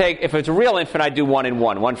 I would take, if it's a real infant, I'd do 1 and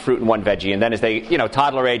 1. 1 fruit and 1 veggie. And then as they,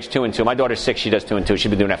 toddler age, 2 and 2. My daughter's 6, she does 2 and 2. She's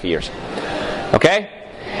been doing that for years. Okay?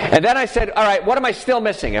 And then I said, all right, what am I still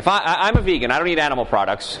missing? If I'm a vegan, I don't eat animal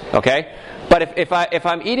products, okay? But if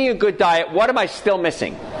I'm eating a good diet, what am I still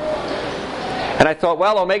missing? And I thought,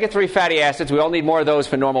 well, omega-3 fatty acids, we all need more of those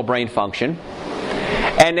for normal brain function.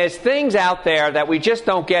 And there's things out there that we just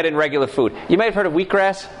don't get in regular food. You may have heard of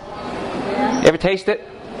wheatgrass. You ever taste it?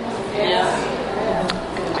 Yes.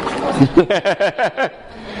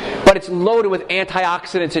 But it's loaded with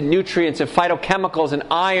antioxidants and nutrients and phytochemicals and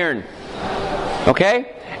iron.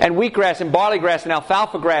 Okay? And wheatgrass and barley grass and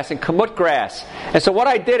alfalfa grass and kamut grass. And so what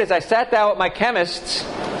I did is I sat down with my chemists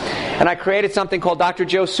and I created something called Dr.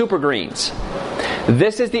 Joe's Super Greens.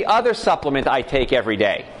 This is the other supplement I take every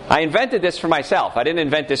day. I invented this for myself. I didn't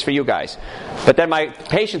invent this for you guys. But then my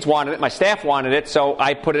patients wanted it, my staff wanted it, so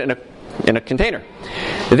I put it in a container.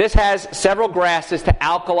 This has several grasses to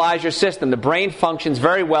alkalize your system. The brain functions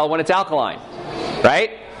very well when it's alkaline.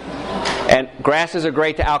 Right? And grasses are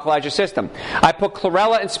great to alkalize your system. I put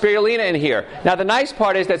chlorella and spirulina in here. Now the nice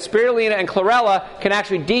part is that spirulina and chlorella can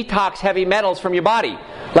actually detox heavy metals from your body,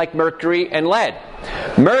 like mercury and lead.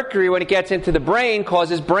 Mercury, when it gets into the brain,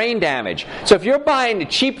 causes brain damage. So if you're buying the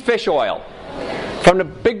cheap fish oil from the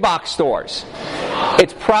big box stores,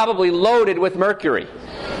 it's probably loaded with mercury,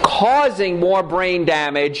 causing more brain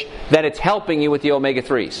damage than it's helping you with the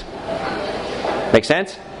omega-3s. Make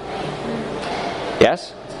sense?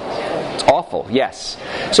 Yes? It's awful, yes.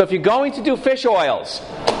 So if you're going to do fish oils,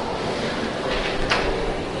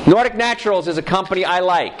 Nordic Naturals is a company I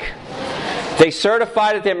like. They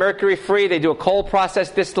certify that they're mercury-free. They do a cold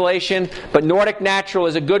process distillation. But Nordic Natural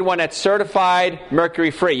is a good one that's certified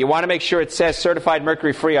mercury-free. You want to make sure it says certified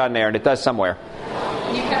mercury-free on there, and it does somewhere.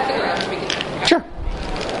 You pass it around. We can... Sure.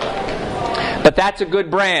 But that's a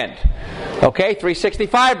good brand. Okay,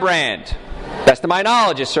 365 brand. Best of my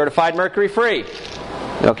knowledge is certified mercury-free.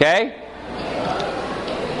 Okay?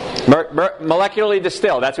 Molecularly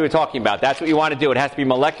distilled. That's what we're talking about. That's what you want to do. It has to be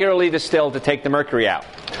molecularly distilled to take the mercury out.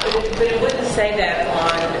 But it wouldn't say that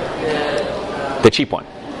on the cheap one.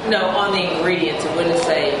 No, on the ingredients. It wouldn't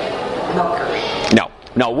say mercury. No,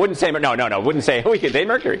 it wouldn't say. No, it wouldn't say we could say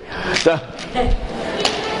mercury. So,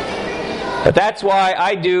 but that's why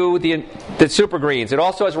I do the super greens. It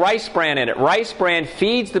also has rice bran in it. Rice bran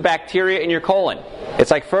feeds the bacteria in your colon. It's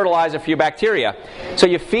like fertilizer for your bacteria. So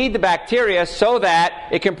you feed the bacteria so that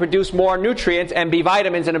it can produce more nutrients and B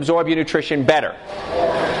vitamins and absorb your nutrition better.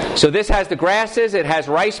 So this has the grasses, it has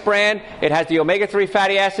rice bran, it has the omega-3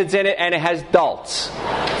 fatty acids in it, and it has dulse.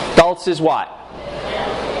 Dulse is what?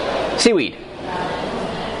 Seaweed.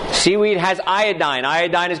 Seaweed has iodine.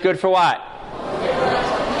 Iodine is good for what?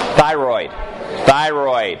 Thyroid.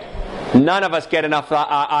 None of us get enough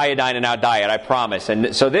iodine in our diet, I promise.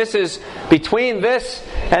 And so this is, between this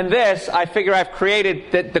and this, I figure I've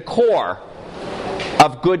created the core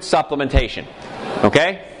of good supplementation.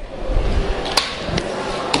 Okay?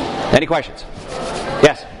 Any questions?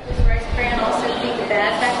 Yes? Does rice bran also feed the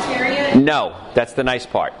bad bacteria? No, that's the nice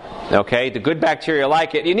part. Okay? The good bacteria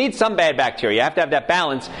like it. You need some bad bacteria. You have to have that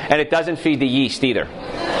balance, and it doesn't feed the yeast either.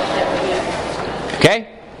 Okay?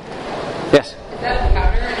 Yes? Is that a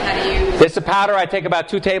powder, and how do you... This is a powder. I take about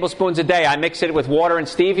 2 tablespoons a day. I mix it with water and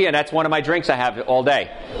stevia, and that's one of my drinks I have all day.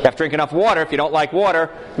 You have to drink enough water. If you don't like water,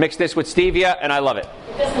 mix this with stevia, and I love it.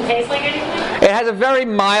 It doesn't taste like anything? It has a very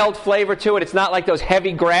mild flavor to it. It's not like those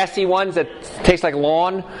heavy grassy ones that taste like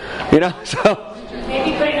lawn, so...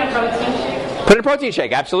 Maybe put in a protein shake? Put in a protein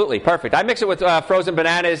shake, absolutely. Perfect. I mix it with frozen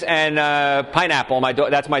bananas and pineapple.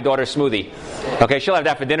 That's my daughter's smoothie. Okay, she'll have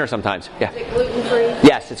that for dinner sometimes. Yeah. Is it gluten-free?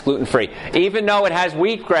 Yes, it's gluten-free. Even though it has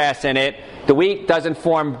wheatgrass in it, the wheat doesn't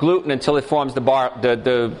form gluten until it forms the bar. You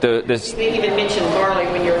didn't even mention barley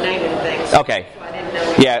when you were naming things. Okay. So I didn't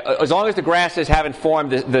know. Yeah, as long as the grasses haven't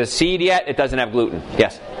formed the seed yet, it doesn't have gluten.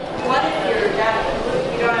 Yes. What if you're not,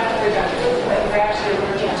 you don't have to worry about gluten, but you're actually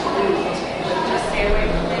allergic to gluten? Just stay away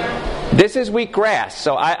from there? This is wheatgrass,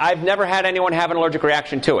 so I've never had anyone have an allergic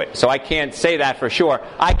reaction to it. So I can't say that for sure.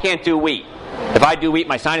 I can't do wheat. If I do eat,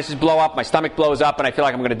 my sinuses blow up, my stomach blows up, and I feel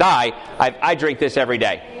like I'm going to die, I drink this every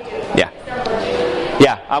day.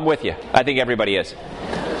 Yeah, I'm with you. I think everybody is.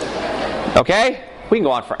 Okay? We can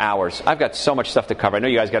go on for hours. I've got so much stuff to cover. I know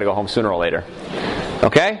you guys got to go home sooner or later.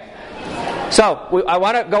 Okay? So, I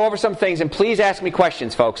want to go over some things, and please ask me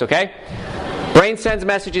questions, folks, okay? Brain sends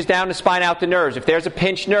messages down the spine out to nerves. If there's a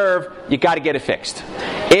pinched nerve, you got to get it fixed.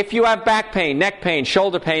 If you have back pain, neck pain,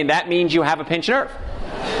 shoulder pain, that means you have a pinched nerve.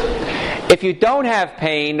 If you don't have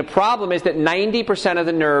pain, the problem is that 90% of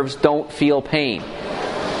the nerves don't feel pain.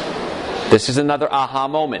 This is another aha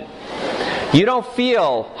moment. You don't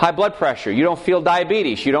feel high blood pressure. You don't feel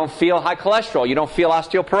diabetes. You don't feel high cholesterol. You don't feel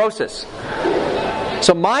osteoporosis.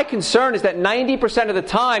 So my concern is that 90% of the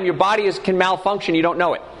time your body can malfunction. You don't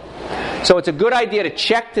know it. So it's a good idea to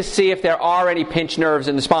check to see if there are any pinched nerves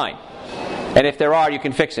in the spine. And if there are, you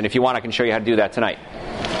can fix it. If you want, I can show you how to do that tonight.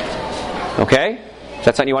 Okay? Is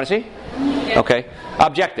that something you want to see? Okay.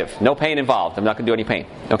 Objective. No pain involved. I'm not going to do any pain.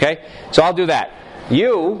 Okay? So I'll do that.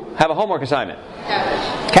 You have a homework assignment.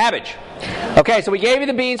 Cabbage. Okay, so we gave you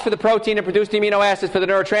the beans for the protein and produced the amino acids for the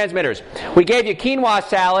neurotransmitters. We gave you quinoa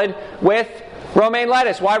salad with romaine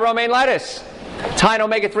lettuce. Why romaine lettuce? It's high in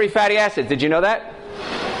omega-3 fatty acids. Did you know that?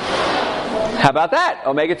 How about that?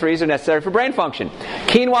 Omega-3s are necessary for brain function.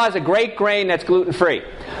 Quinoa is a great grain that's gluten-free.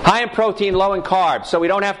 High in protein, low in carbs. So we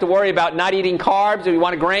don't have to worry about not eating carbs. If we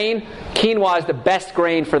want a grain, quinoa is the best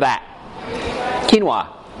grain for that. Quinoa.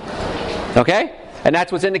 Okay? And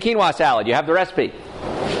that's what's in the quinoa salad. You have the recipe.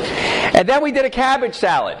 And then we did a cabbage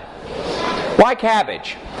salad. Why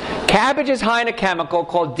cabbage? Cabbage is high in a chemical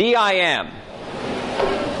called DIM.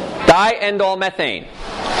 Diindolylmethane.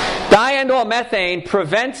 Diindolylmethane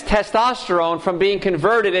prevents testosterone from being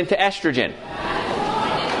converted into estrogen.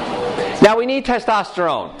 Now we need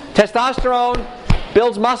testosterone. Testosterone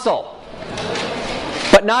builds muscle.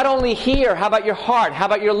 But not only here, how about your heart? How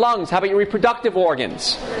about your lungs? How about your reproductive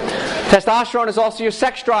organs? Testosterone is also your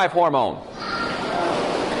sex drive hormone.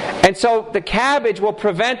 And so the cabbage will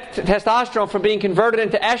prevent testosterone from being converted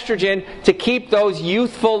into estrogen to keep those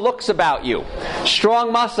youthful looks about you.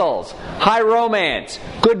 Strong muscles, high romance,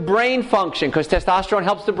 good brain function, because testosterone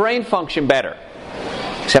helps the brain function better.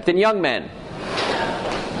 Except in young men.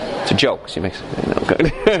 It's a joke. So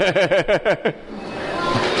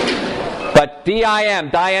But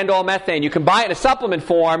DIM, diindolylmethane, you can buy it in a supplement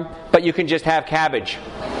form, but you can just have cabbage.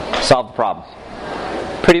 Solve the problem.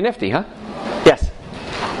 Pretty nifty, huh? Yes?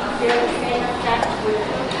 Is there the same effect with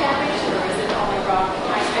cooked cabbage, or is it only raw?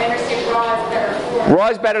 I understand raw is better. Raw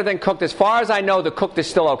is better than cooked. As far as I know, the cooked is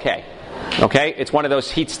still okay. Okay? It's one of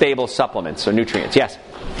those heat-stable supplements or nutrients. Yes?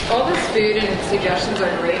 All this food and suggestions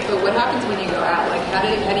are great, but what happens when you go out? Like, what do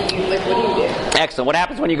you do? Excellent. What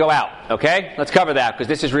happens when you go out? Okay? Let's cover that, because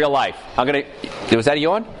this is real life. Was that a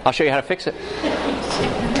yawn? I'll show you how to fix it.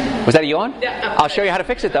 Was that a yawn? I'll show you how to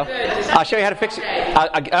fix it, though. I'll show you how to fix it.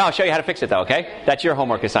 I'll show you how to fix it, though, okay? That's your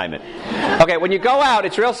homework assignment. Okay, when you go out,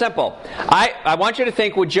 it's real simple. I want you to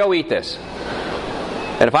think, would Joe eat this?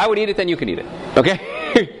 And if I would eat it, then you can eat it. Okay?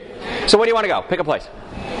 So where do you want to go? Pick a place.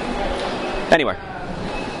 Anywhere.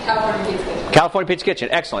 California Pizza Kitchen. California Pizza Kitchen.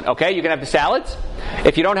 Excellent. Okay, you can have the salads.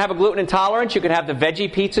 If you don't have a gluten intolerance, you can have the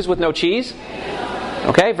veggie pizzas with no cheese.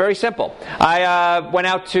 Okay, very simple. I went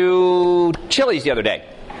out to Chili's the other day.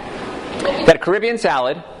 Had a Caribbean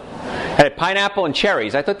salad. Had a pineapple and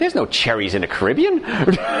cherries. I thought, there's no cherries in the Caribbean.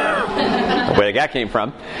 Where that came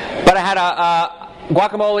from. But I had a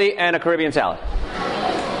guacamole and a Caribbean salad.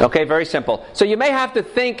 Okay, very simple. So you may have to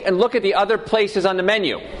think and look at the other places on the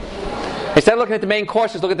menu. Instead of looking at the main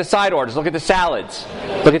courses, look at the side orders, look at the salads,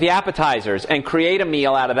 look at the appetizers, and create a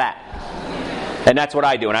meal out of that. And that's what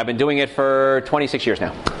I do, and I've been doing it for 26 years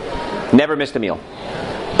now. Never missed a meal.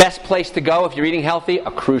 Best place to go if you're eating healthy, a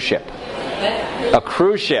cruise ship. A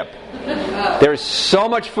cruise ship. There's so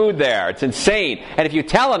much food there. It's insane. And if you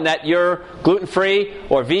tell them that you're gluten-free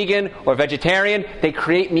or vegan or vegetarian, they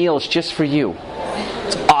create meals just for you.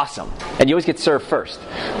 It's awesome. And you always get served first,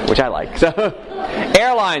 which I like. So,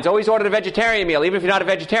 airlines, always order the vegetarian meal, even if you're not a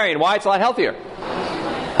vegetarian. Why? It's a lot healthier.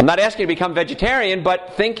 I'm not asking you to become vegetarian,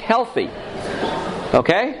 but think healthy.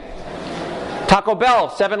 Okay? Taco Bell,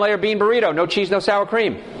 7-layer bean burrito, no cheese, no sour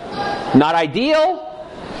cream. Not ideal,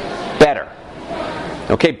 better.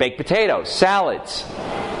 Okay, baked potatoes, salads,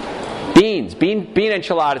 beans, bean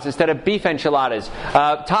enchiladas instead of beef enchiladas,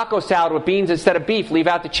 taco salad with beans instead of beef, leave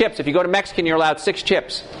out the chips. If you go to Mexican, you're allowed 6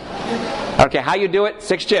 chips. Okay, how you do it?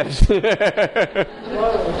 6 chips.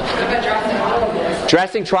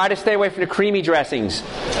 Dressing, try to stay away from the creamy dressings,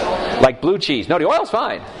 like blue cheese. No, the oil's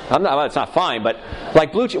fine. It's not fine, but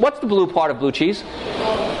like blue cheese. What's the blue part of blue cheese?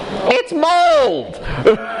 It's mold!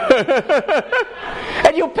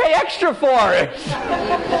 And you pay extra for it!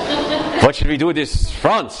 What should we do with this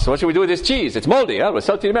France? What should we do with this cheese? It's moldy. We'll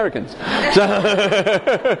sell it to the Americans.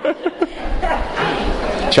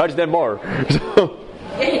 Charge them more.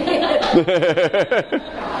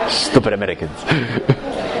 Stupid Americans.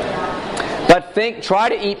 But try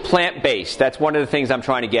to eat plant-based. That's one of the things I'm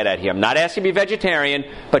trying to get at here. I'm not asking you to be vegetarian,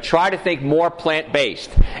 but try to think more plant-based.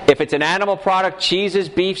 If it's an animal product, cheeses,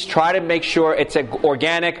 beefs, try to make sure it's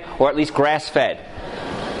organic or at least grass-fed.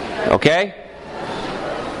 Okay?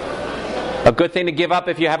 A good thing to give up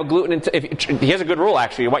if you have a gluten... here's a good rule,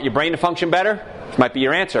 actually. You want your brain to function better? This might be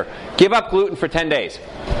your answer. Give up gluten for 10 days.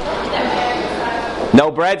 No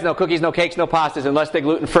breads, no cookies, no cakes, no pastas unless they're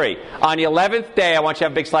gluten-free. On the 11th day, I want you to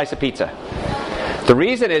have a big slice of pizza. The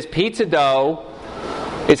reason is pizza dough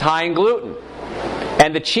is high in gluten.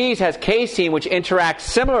 And the cheese has casein, which interacts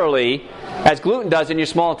similarly as gluten does in your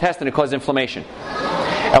small intestine. It causes inflammation.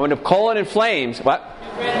 And when the colon inflames... What?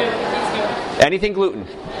 Anything gluten.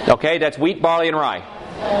 Okay, that's wheat, barley, and rye.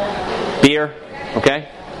 Beer. Okay?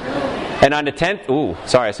 And on the 10th... Ooh,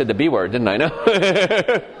 sorry, I said the B word, didn't I? No.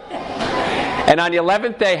 And on the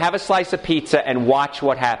 11th day, have a slice of pizza and watch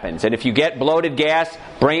what happens. And if you get bloated gas,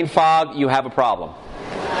 brain fog, you have a problem.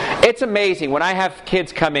 It's amazing when I have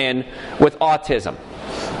kids come in with autism.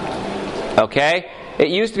 Okay? It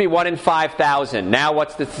used to be 1 in 5,000. Now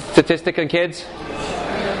what's the statistic on kids?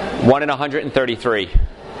 1 in 133.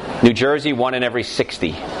 New Jersey, 1 in every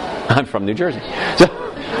 60. I'm from New Jersey. So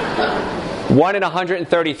 1 in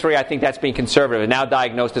 133, I think that's being conservative, now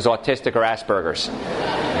diagnosed as autistic or Asperger's.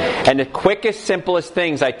 And the quickest, simplest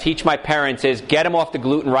things I teach my parents is get them off the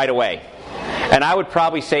gluten right away. And I would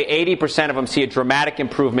probably say 80% of them see a dramatic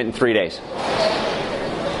improvement in 3 days.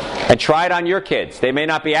 And try it on your kids. They may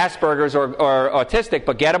not be Asperger's or autistic,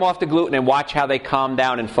 but get them off the gluten and watch how they calm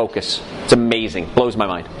down and focus. It's amazing. Blows my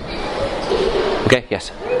mind. Okay, yes?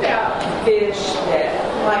 What about fish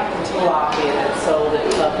that, like the tilapia that's sold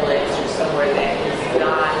at Publix or somewhere that is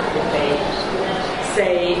not what they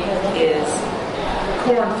say is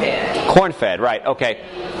corn-fed? Corn-fed, right, okay.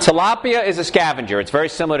 Tilapia is a scavenger. It's very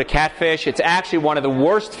similar to catfish. It's actually one of the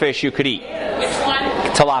worst fish you could eat. Which one?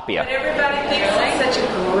 Tilapia. But everybody thinks it's such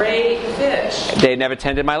a great fish. They never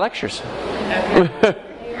attended my lectures. Okay.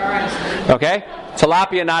 All right. Okay?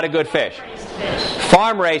 Tilapia, not a good fish.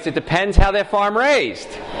 Farm-raised, it depends how they're farm-raised.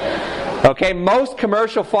 Okay, most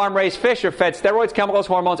commercial farm-raised fish are fed steroids, chemicals,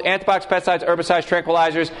 hormones, antibiotics, pesticides, herbicides,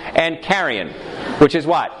 tranquilizers, and carrion, which is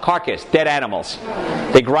what? Carcass, dead animals.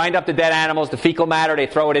 They grind up the dead animals, the fecal matter, they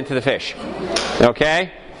throw it into the fish.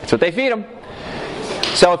 Okay? That's what they feed them.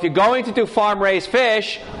 So if you're going to do farm-raised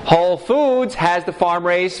fish, Whole Foods has the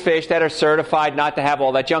farm-raised fish that are certified not to have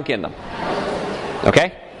all that junk in them.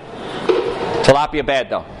 Okay? Tilapia bad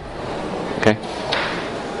though. Okay?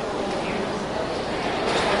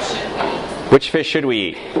 Which fish should we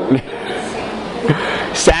eat?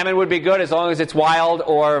 Salmon would be good as long as it's wild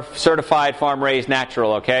or certified farm-raised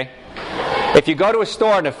natural, okay? If you go to a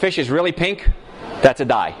store and the fish is really pink, that's a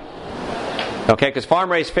dye. Okay, because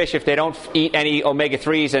farm-raised fish, if they don't eat any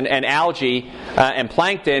omega-3s and algae and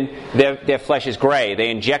plankton, their flesh is gray. They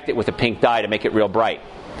inject it with a pink dye to make it real bright.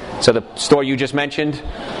 So the store you just mentioned,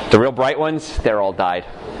 the real bright ones, they're all dyed.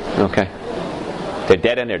 Okay. They're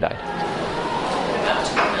dead and they're dyed.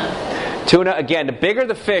 Tuna, again, the bigger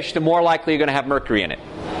the fish, the more likely you're going to have mercury in it.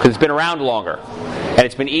 Because it's been around longer. And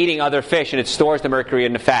it's been eating other fish and it stores the mercury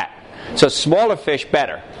in the fat. So smaller fish,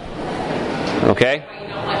 better. Okay?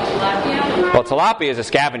 Well, tilapia is a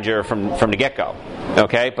scavenger from the get-go.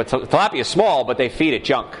 Okay? But tilapia is small, but they feed it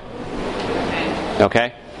junk.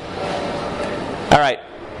 Okay? All right.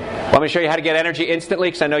 Want me to show you how to get energy instantly?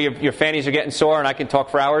 Because I know your fannies are getting sore and I can talk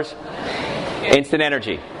for hours. Instant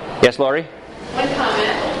energy. Yes, Lori? One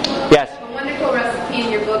comment. Yes. A wonderful recipe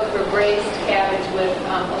in your book for braised cabbage with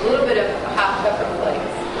a little bit of hot pepper flakes.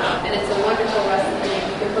 And it's a wonderful recipe.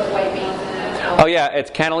 You can put white beans in it. Oh yeah, it's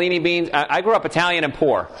cannellini beans. I grew up Italian and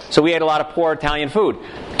poor, so we ate a lot of poor Italian food.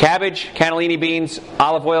 Cabbage, cannellini beans,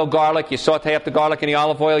 olive oil, garlic. You saute up the garlic in the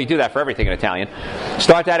olive oil. You do that for everything in Italian.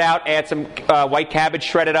 Start that out, add some white cabbage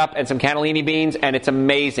shredded up and some cannellini beans, and it's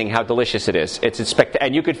amazing how delicious it is.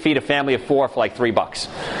 And you could feed a family of 4 for like $3.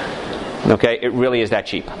 Okay, it really is that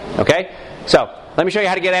cheap. Okay, so let me show you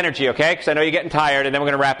how to get energy. Okay, because I know you're getting tired, and then we're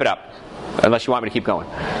going to wrap it up, unless you want me to keep going.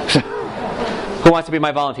 Who wants to be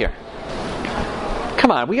my volunteer?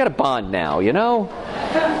 Come on, we got a bond now, you know?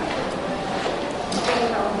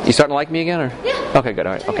 You starting to like me again? Or? Yeah. Okay, good.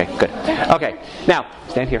 All right. Okay, good. Okay, now,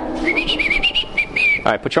 stand here. All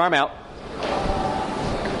right, put your arm out.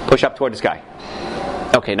 Push up toward the sky.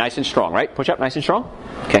 Okay, nice and strong, right? Push up nice and strong.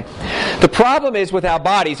 Okay. The problem is with our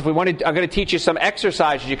bodies, if we want to, I'm going to teach you some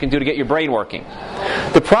exercises you can do to get your brain working.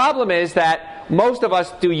 The problem is that most of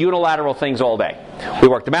us do unilateral things all day. We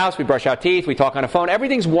work the mouse, we brush our teeth, we talk on a phone.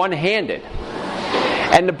 Everything's one-handed.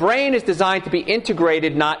 And the brain is designed to be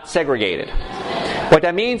integrated, not segregated. What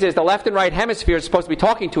that means is the left and right hemisphere is supposed to be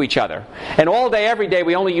talking to each other. And all day, every day,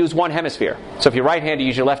 we only use one hemisphere. So if you're right-handed, you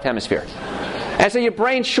use your left hemisphere. And so your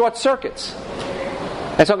brain short circuits.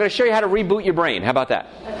 And so I'm going to show you how to reboot your brain. How about that?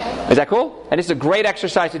 Okay. Is that cool? And this is a great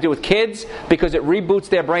exercise to do with kids because it reboots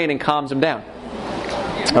their brain and calms them down.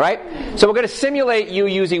 All right? So we're going to simulate you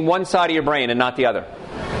using one side of your brain and not the other.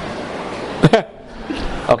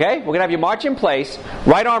 Okay? We're going to have you march in place.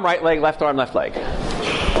 Right arm, right leg, left arm, left leg.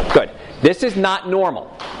 Good. This is not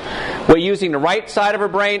normal. We're using the right side of her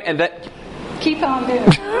brain and then... Keep on doing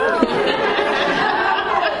it.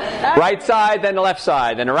 Right side, then the left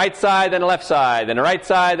side, then the right side, then the left side, then the right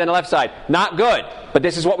side, then the left side. Not good. But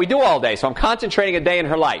this is what we do all day. So I'm concentrating a day in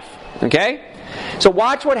her life. Okay? So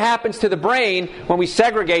watch what happens to the brain when we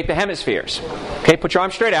segregate the hemispheres. Okay, put your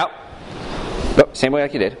arms straight out. Oh, same way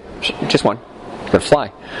like you did. Just one. It's going to fly.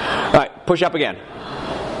 All right, push up again.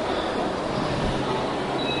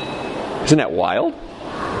 Isn't that wild?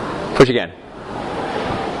 Push again.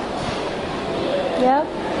 Yep.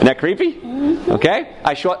 Isn't that creepy? Mm-hmm. Okay?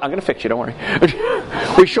 I'm going to fix you, don't worry.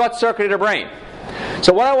 We short-circuited her brain.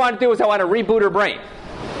 So what I want to do is I want to reboot her brain.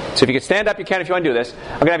 So if you can stand up, you can if you want to do this.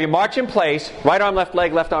 I'm going to have you march in place. Right arm, left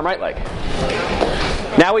leg, left arm, right leg.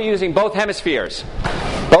 Now we're using both hemispheres.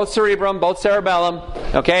 Both cerebrum, both cerebellum.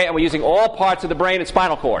 Okay? And we're using all parts of the brain and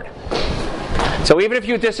spinal cord. So even if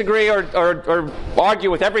you disagree or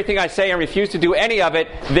argue with everything I say and refuse to do any of it,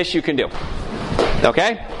 this you can do.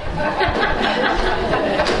 Okay?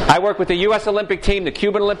 I work with the U.S. Olympic team, the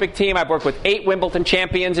Cuban Olympic team. I've worked with 8 Wimbledon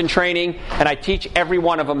champions in training, and I teach every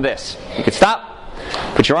one of them this. You can stop,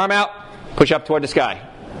 put your arm out, push up toward the sky.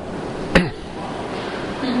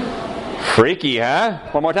 Freaky, huh?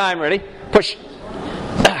 One more time, ready? Push.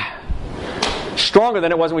 Stronger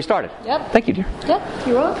than it was when we started. Yep. Thank you, dear. Yep,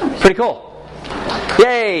 you're welcome. Pretty cool.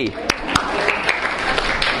 Yay!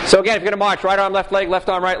 So again, if you're going to march, right arm, left leg, left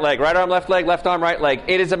arm, right leg. Right arm, left leg, left arm, right leg.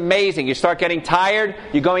 It is amazing. You start getting tired.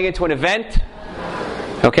 You're going into an event.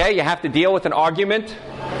 Okay? You have to deal with an argument.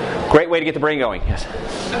 Great way to get the brain going. Yes?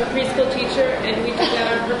 I'm a preschool teacher, and we do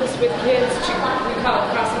that on purpose with kids. We call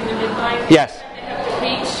it crossing the midline. Yes. They have to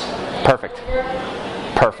reach. Perfect.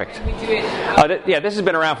 Perfect. And we do it. Yeah, this has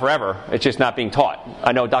been around forever. It's just not being taught.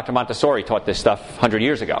 I know Dr. Montessori taught this stuff 100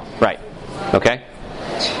 years ago. Right. Okay?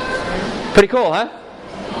 Pretty cool, huh?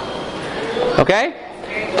 Okay?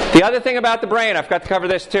 The other thing about the brain, I forgot to cover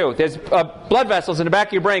this too. There's blood vessels in the back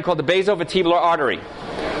of your brain called the basovertebral artery.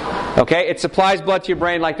 Okay? It supplies blood to your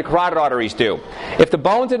brain like the carotid arteries do. If the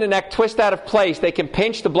bones in the neck twist out of place, they can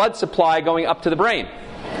pinch the blood supply going up to the brain.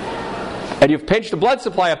 And you've pinched the blood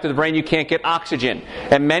supply up to the brain, you can't get oxygen.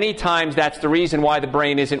 And many times that's the reason why the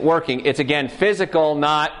brain isn't working. It's again physical,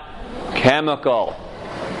 not chemical.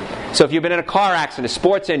 So if you've been in a car accident, a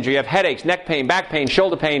sports injury, you have headaches, neck pain, back pain,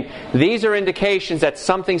 shoulder pain, these are indications that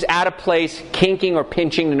something's out of place, kinking or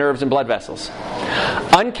pinching the nerves and blood vessels.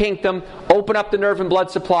 Unkink them, open up the nerve and blood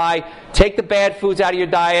supply, take the bad foods out of your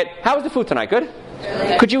diet. How was the food tonight? Good?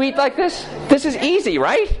 Could you eat like this? This is easy,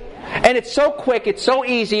 right? And it's so quick, it's so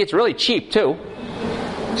easy, it's really cheap too.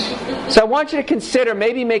 So I want you to consider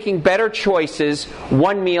maybe making better choices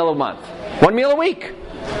 1 meal a month, 1 meal a week,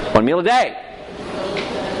 1 meal a day.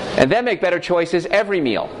 And then make better choices every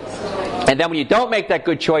meal. And then when you don't make that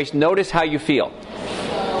good choice, notice how you feel.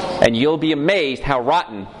 And you'll be amazed how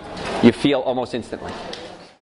rotten you feel almost instantly.